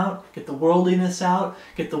sin out. Get the worldliness out.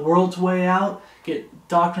 Get the world's way out. Get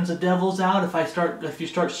doctrines of devils out. If you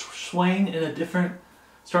start swaying in a different,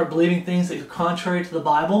 start believing things that are contrary to the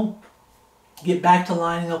Bible, get back to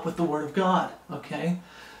lining up with the Word of God. Okay?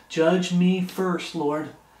 Judge me first, Lord,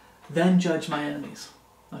 then judge my enemies.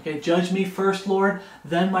 Okay? Judge me first, Lord,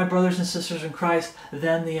 then my brothers and sisters in Christ,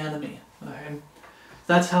 then the enemy. Okay?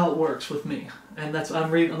 That's how it works with me. And that's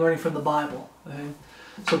I'm learning from the Bible. Okay?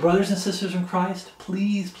 So brothers and sisters in Christ,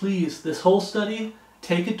 please, please, this whole study,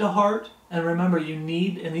 take it to heart. And remember, you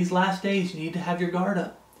need, in these last days, you need to have your guard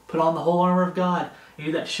up. Put on the whole armor of God. You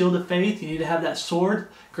need that shield of faith. You need to have that sword.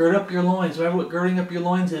 Gird up your loins. Remember what girding up your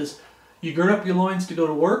loins is. You gird up your loins to go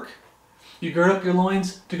to work. You gird up your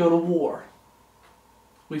loins to go to war.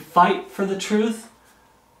 We fight for the truth.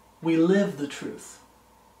 We live the truth.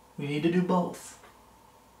 We need to do both.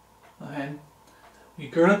 Okay? You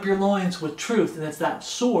gird up your loins with truth, and it's that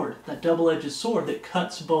sword, that double-edged sword that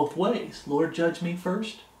cuts both ways. Lord, judge me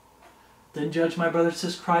first. Then judge my brother and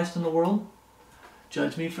sister Christ in the world.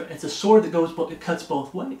 Judge me for. It's a sword that cuts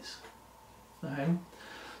both ways. Okay?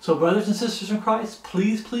 So brothers and sisters in Christ,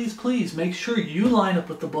 please, please, please make sure you line up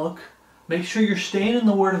with the book. Make sure you're staying in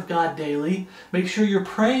the Word of God daily. Make sure you're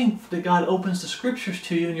praying that God opens the Scriptures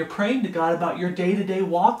to you, and you're praying to God about your day-to-day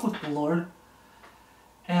walk with the Lord.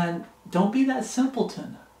 And don't be that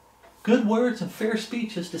simpleton. Good words and fair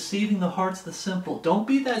speech is deceiving the hearts of the simple. Don't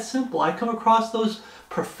be that simple. I come across those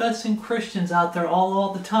professing Christians out there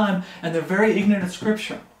all the time, and they're very ignorant of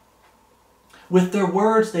Scripture. With their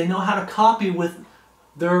words, they know how to copy with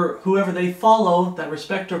whoever they follow, that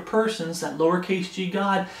respecter of persons, that lowercase g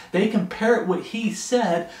God. They can parrot what he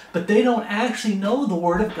said, but they don't actually know the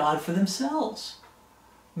Word of God for themselves.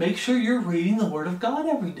 Make sure you're reading the Word of God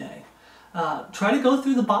every day. Try to go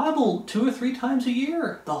through the Bible 2 or 3 times a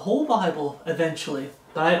year, the whole Bible eventually.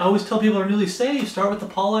 But I always tell people who are newly saved, start with the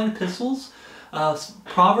Pauline epistles,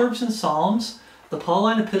 Proverbs and Psalms. The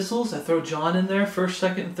Pauline epistles, I throw John in there,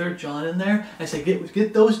 1st, 2nd, and 3rd John in there. I say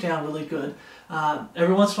get those down really good.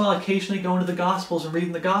 Every once in a while, occasionally go into the Gospels and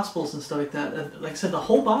reading the Gospels and stuff like that. Like I said, the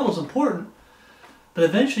whole Bible is important. But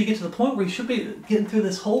eventually you get to the point where you should be getting through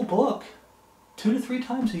this whole book 2 to 3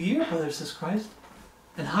 times a year, brothers and sisters Christ.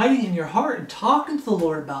 And hiding in your heart and talking to the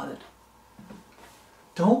Lord about it.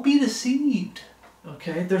 Don't be deceived.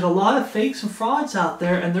 Okay? There's a lot of fakes and frauds out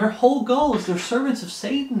there, and their whole goal is they're servants of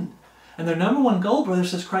Satan. And their number one goal, brothers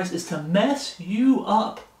and sisters Christ, is to mess you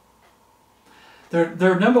up.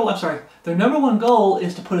 Their number one goal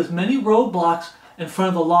is to put as many roadblocks in front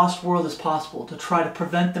of the lost world as possible to try to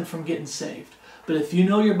prevent them from getting saved. But if you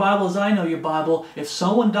know your Bible as I know your Bible, if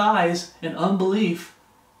someone dies in unbelief,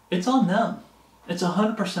 it's on them. It's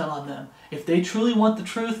 100% on them. If they truly want the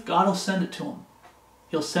truth, God will send it to them.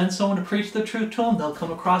 He'll send someone to preach the truth to them. They'll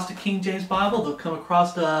come across the King James Bible. They'll come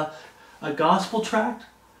across a gospel tract.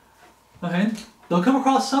 Okay? They'll come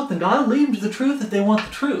across something. God will lead them to the truth if they want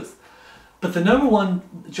the truth. But the number one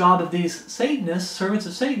job of these Satanists, servants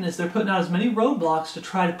of Satan, is they're putting out as many roadblocks to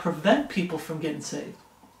try to prevent people from getting saved.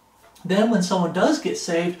 Then when someone does get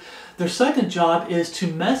saved, their second job is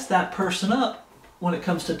to mess that person up when it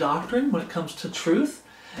comes to doctrine, when it comes to truth,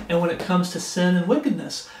 and when it comes to sin and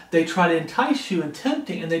wickedness. They try to entice you and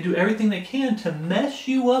tempting, and they do everything they can to mess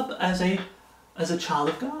you up as a child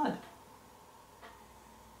of God.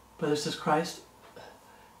 Brothers and sisters Christ,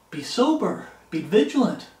 be sober, be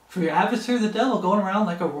vigilant, for your adversary the devil going around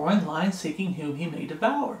like a roaring lion seeking whom he may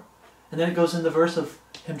devour. And then it goes in the verse of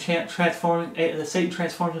him Satan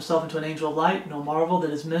transforms himself into an angel of light. No marvel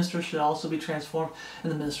that his ministers should also be transformed into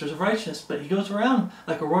the ministers of righteousness. But he goes around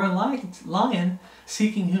like a roaring lion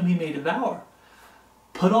seeking whom he may devour.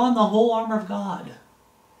 Put on the whole armor of God.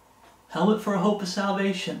 Helmet for a hope of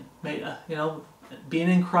salvation. Being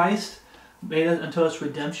in Christ made unto us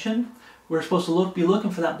redemption. We're supposed to be looking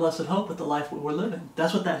for that blessed hope with the life we're living.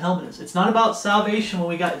 That's what that helmet is. It's not about salvation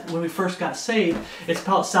when we first got saved. It's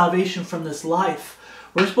about salvation from this life.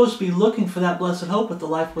 We're supposed to be looking for that blessed hope with the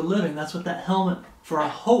life we're living. That's what that helmet for a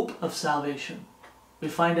hope of salvation. We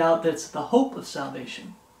find out that it's the hope of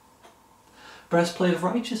salvation. Breastplate of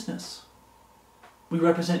righteousness. We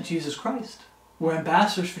represent Jesus Christ. We're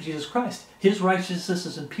ambassadors for Jesus Christ. His righteousness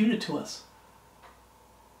is imputed to us.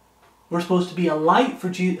 We're supposed to be a light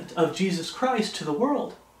of Jesus Christ to the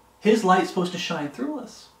world. His light's supposed to shine through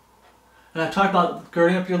us. And I talked about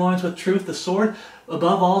girding up your loins with truth, the sword.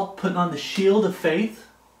 Above all, putting on the shield of faith.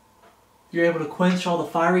 You're able to quench all the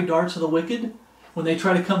fiery darts of the wicked. When they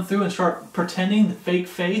try to come through and start pretending the fake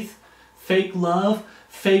faith, fake love,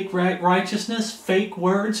 fake righteousness, fake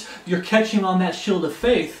words, you're catching on that shield of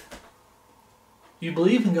faith. You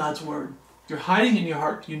believe in God's word. You're hiding in your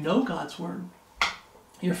heart. You know God's word.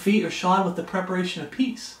 Your feet are shod with the preparation of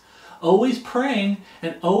peace. Always praying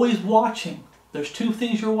and always watching. There's 2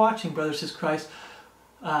 things you're watching, brothers and sisters Christ.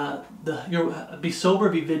 Be sober,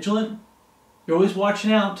 be vigilant. You're always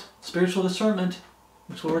watching out. Spiritual discernment,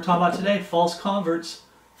 which is what we're talking about today. False converts.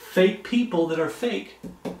 Fake people that are fake.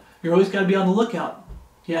 You're always got to be on the lookout.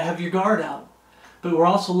 You got to have your guard out. But we're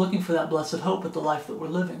also looking for that blessed hope with the life that we're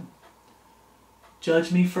living.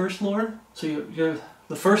 Judge me first, Lord. So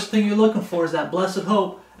the first thing you're looking for is that blessed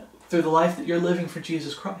hope through the life that you're living for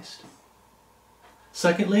Jesus Christ.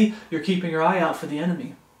 Secondly, you're keeping your eye out for the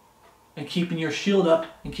enemy. and keeping your shield up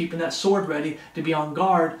and keeping that sword ready to be on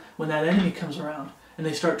guard when that enemy comes around and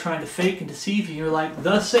they start trying to fake and deceive you. You're like,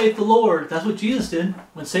 thus saith the Lord. That's what Jesus did.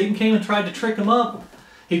 When Satan came and tried to trick him up,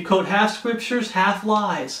 he'd quote half scriptures, half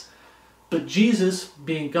lies. But Jesus,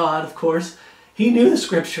 being God, of course, he knew the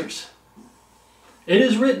scriptures. It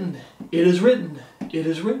is written, it is written, it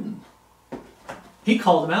is written. He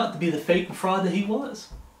called him out to be the fake and fraud that he was.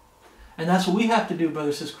 And that's what we have to do,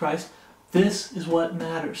 brothers in Christ. This is what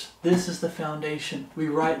matters. This is the foundation. We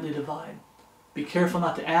rightly divide. Be careful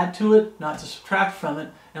not to add to it, not to subtract from it.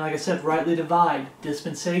 And like I said, rightly divide.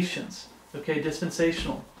 Dispensations. Okay,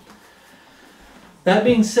 dispensational. That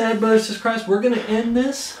being said, brothers in Christ, we're going to end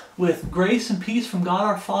this with grace and peace from God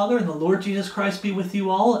our Father and the Lord Jesus Christ be with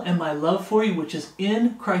you all, and my love for you, which is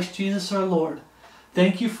in Christ Jesus our Lord.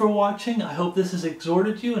 Thank you for watching. I hope this has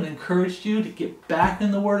exhorted you and encouraged you to get back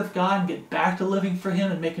in the Word of God and get back to living for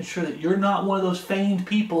Him and making sure that you're not one of those feigned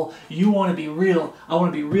people. You want to be real. I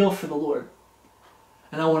want to be real for the Lord.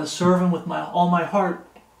 And I want to serve Him with all my heart,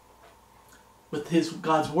 with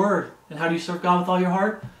God's Word. And how do you serve God with all your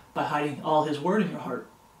heart? By hiding all His Word in your heart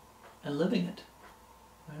and living it.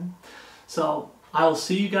 Right? So I will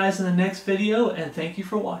see you guys in the next video, and thank you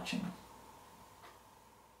for watching.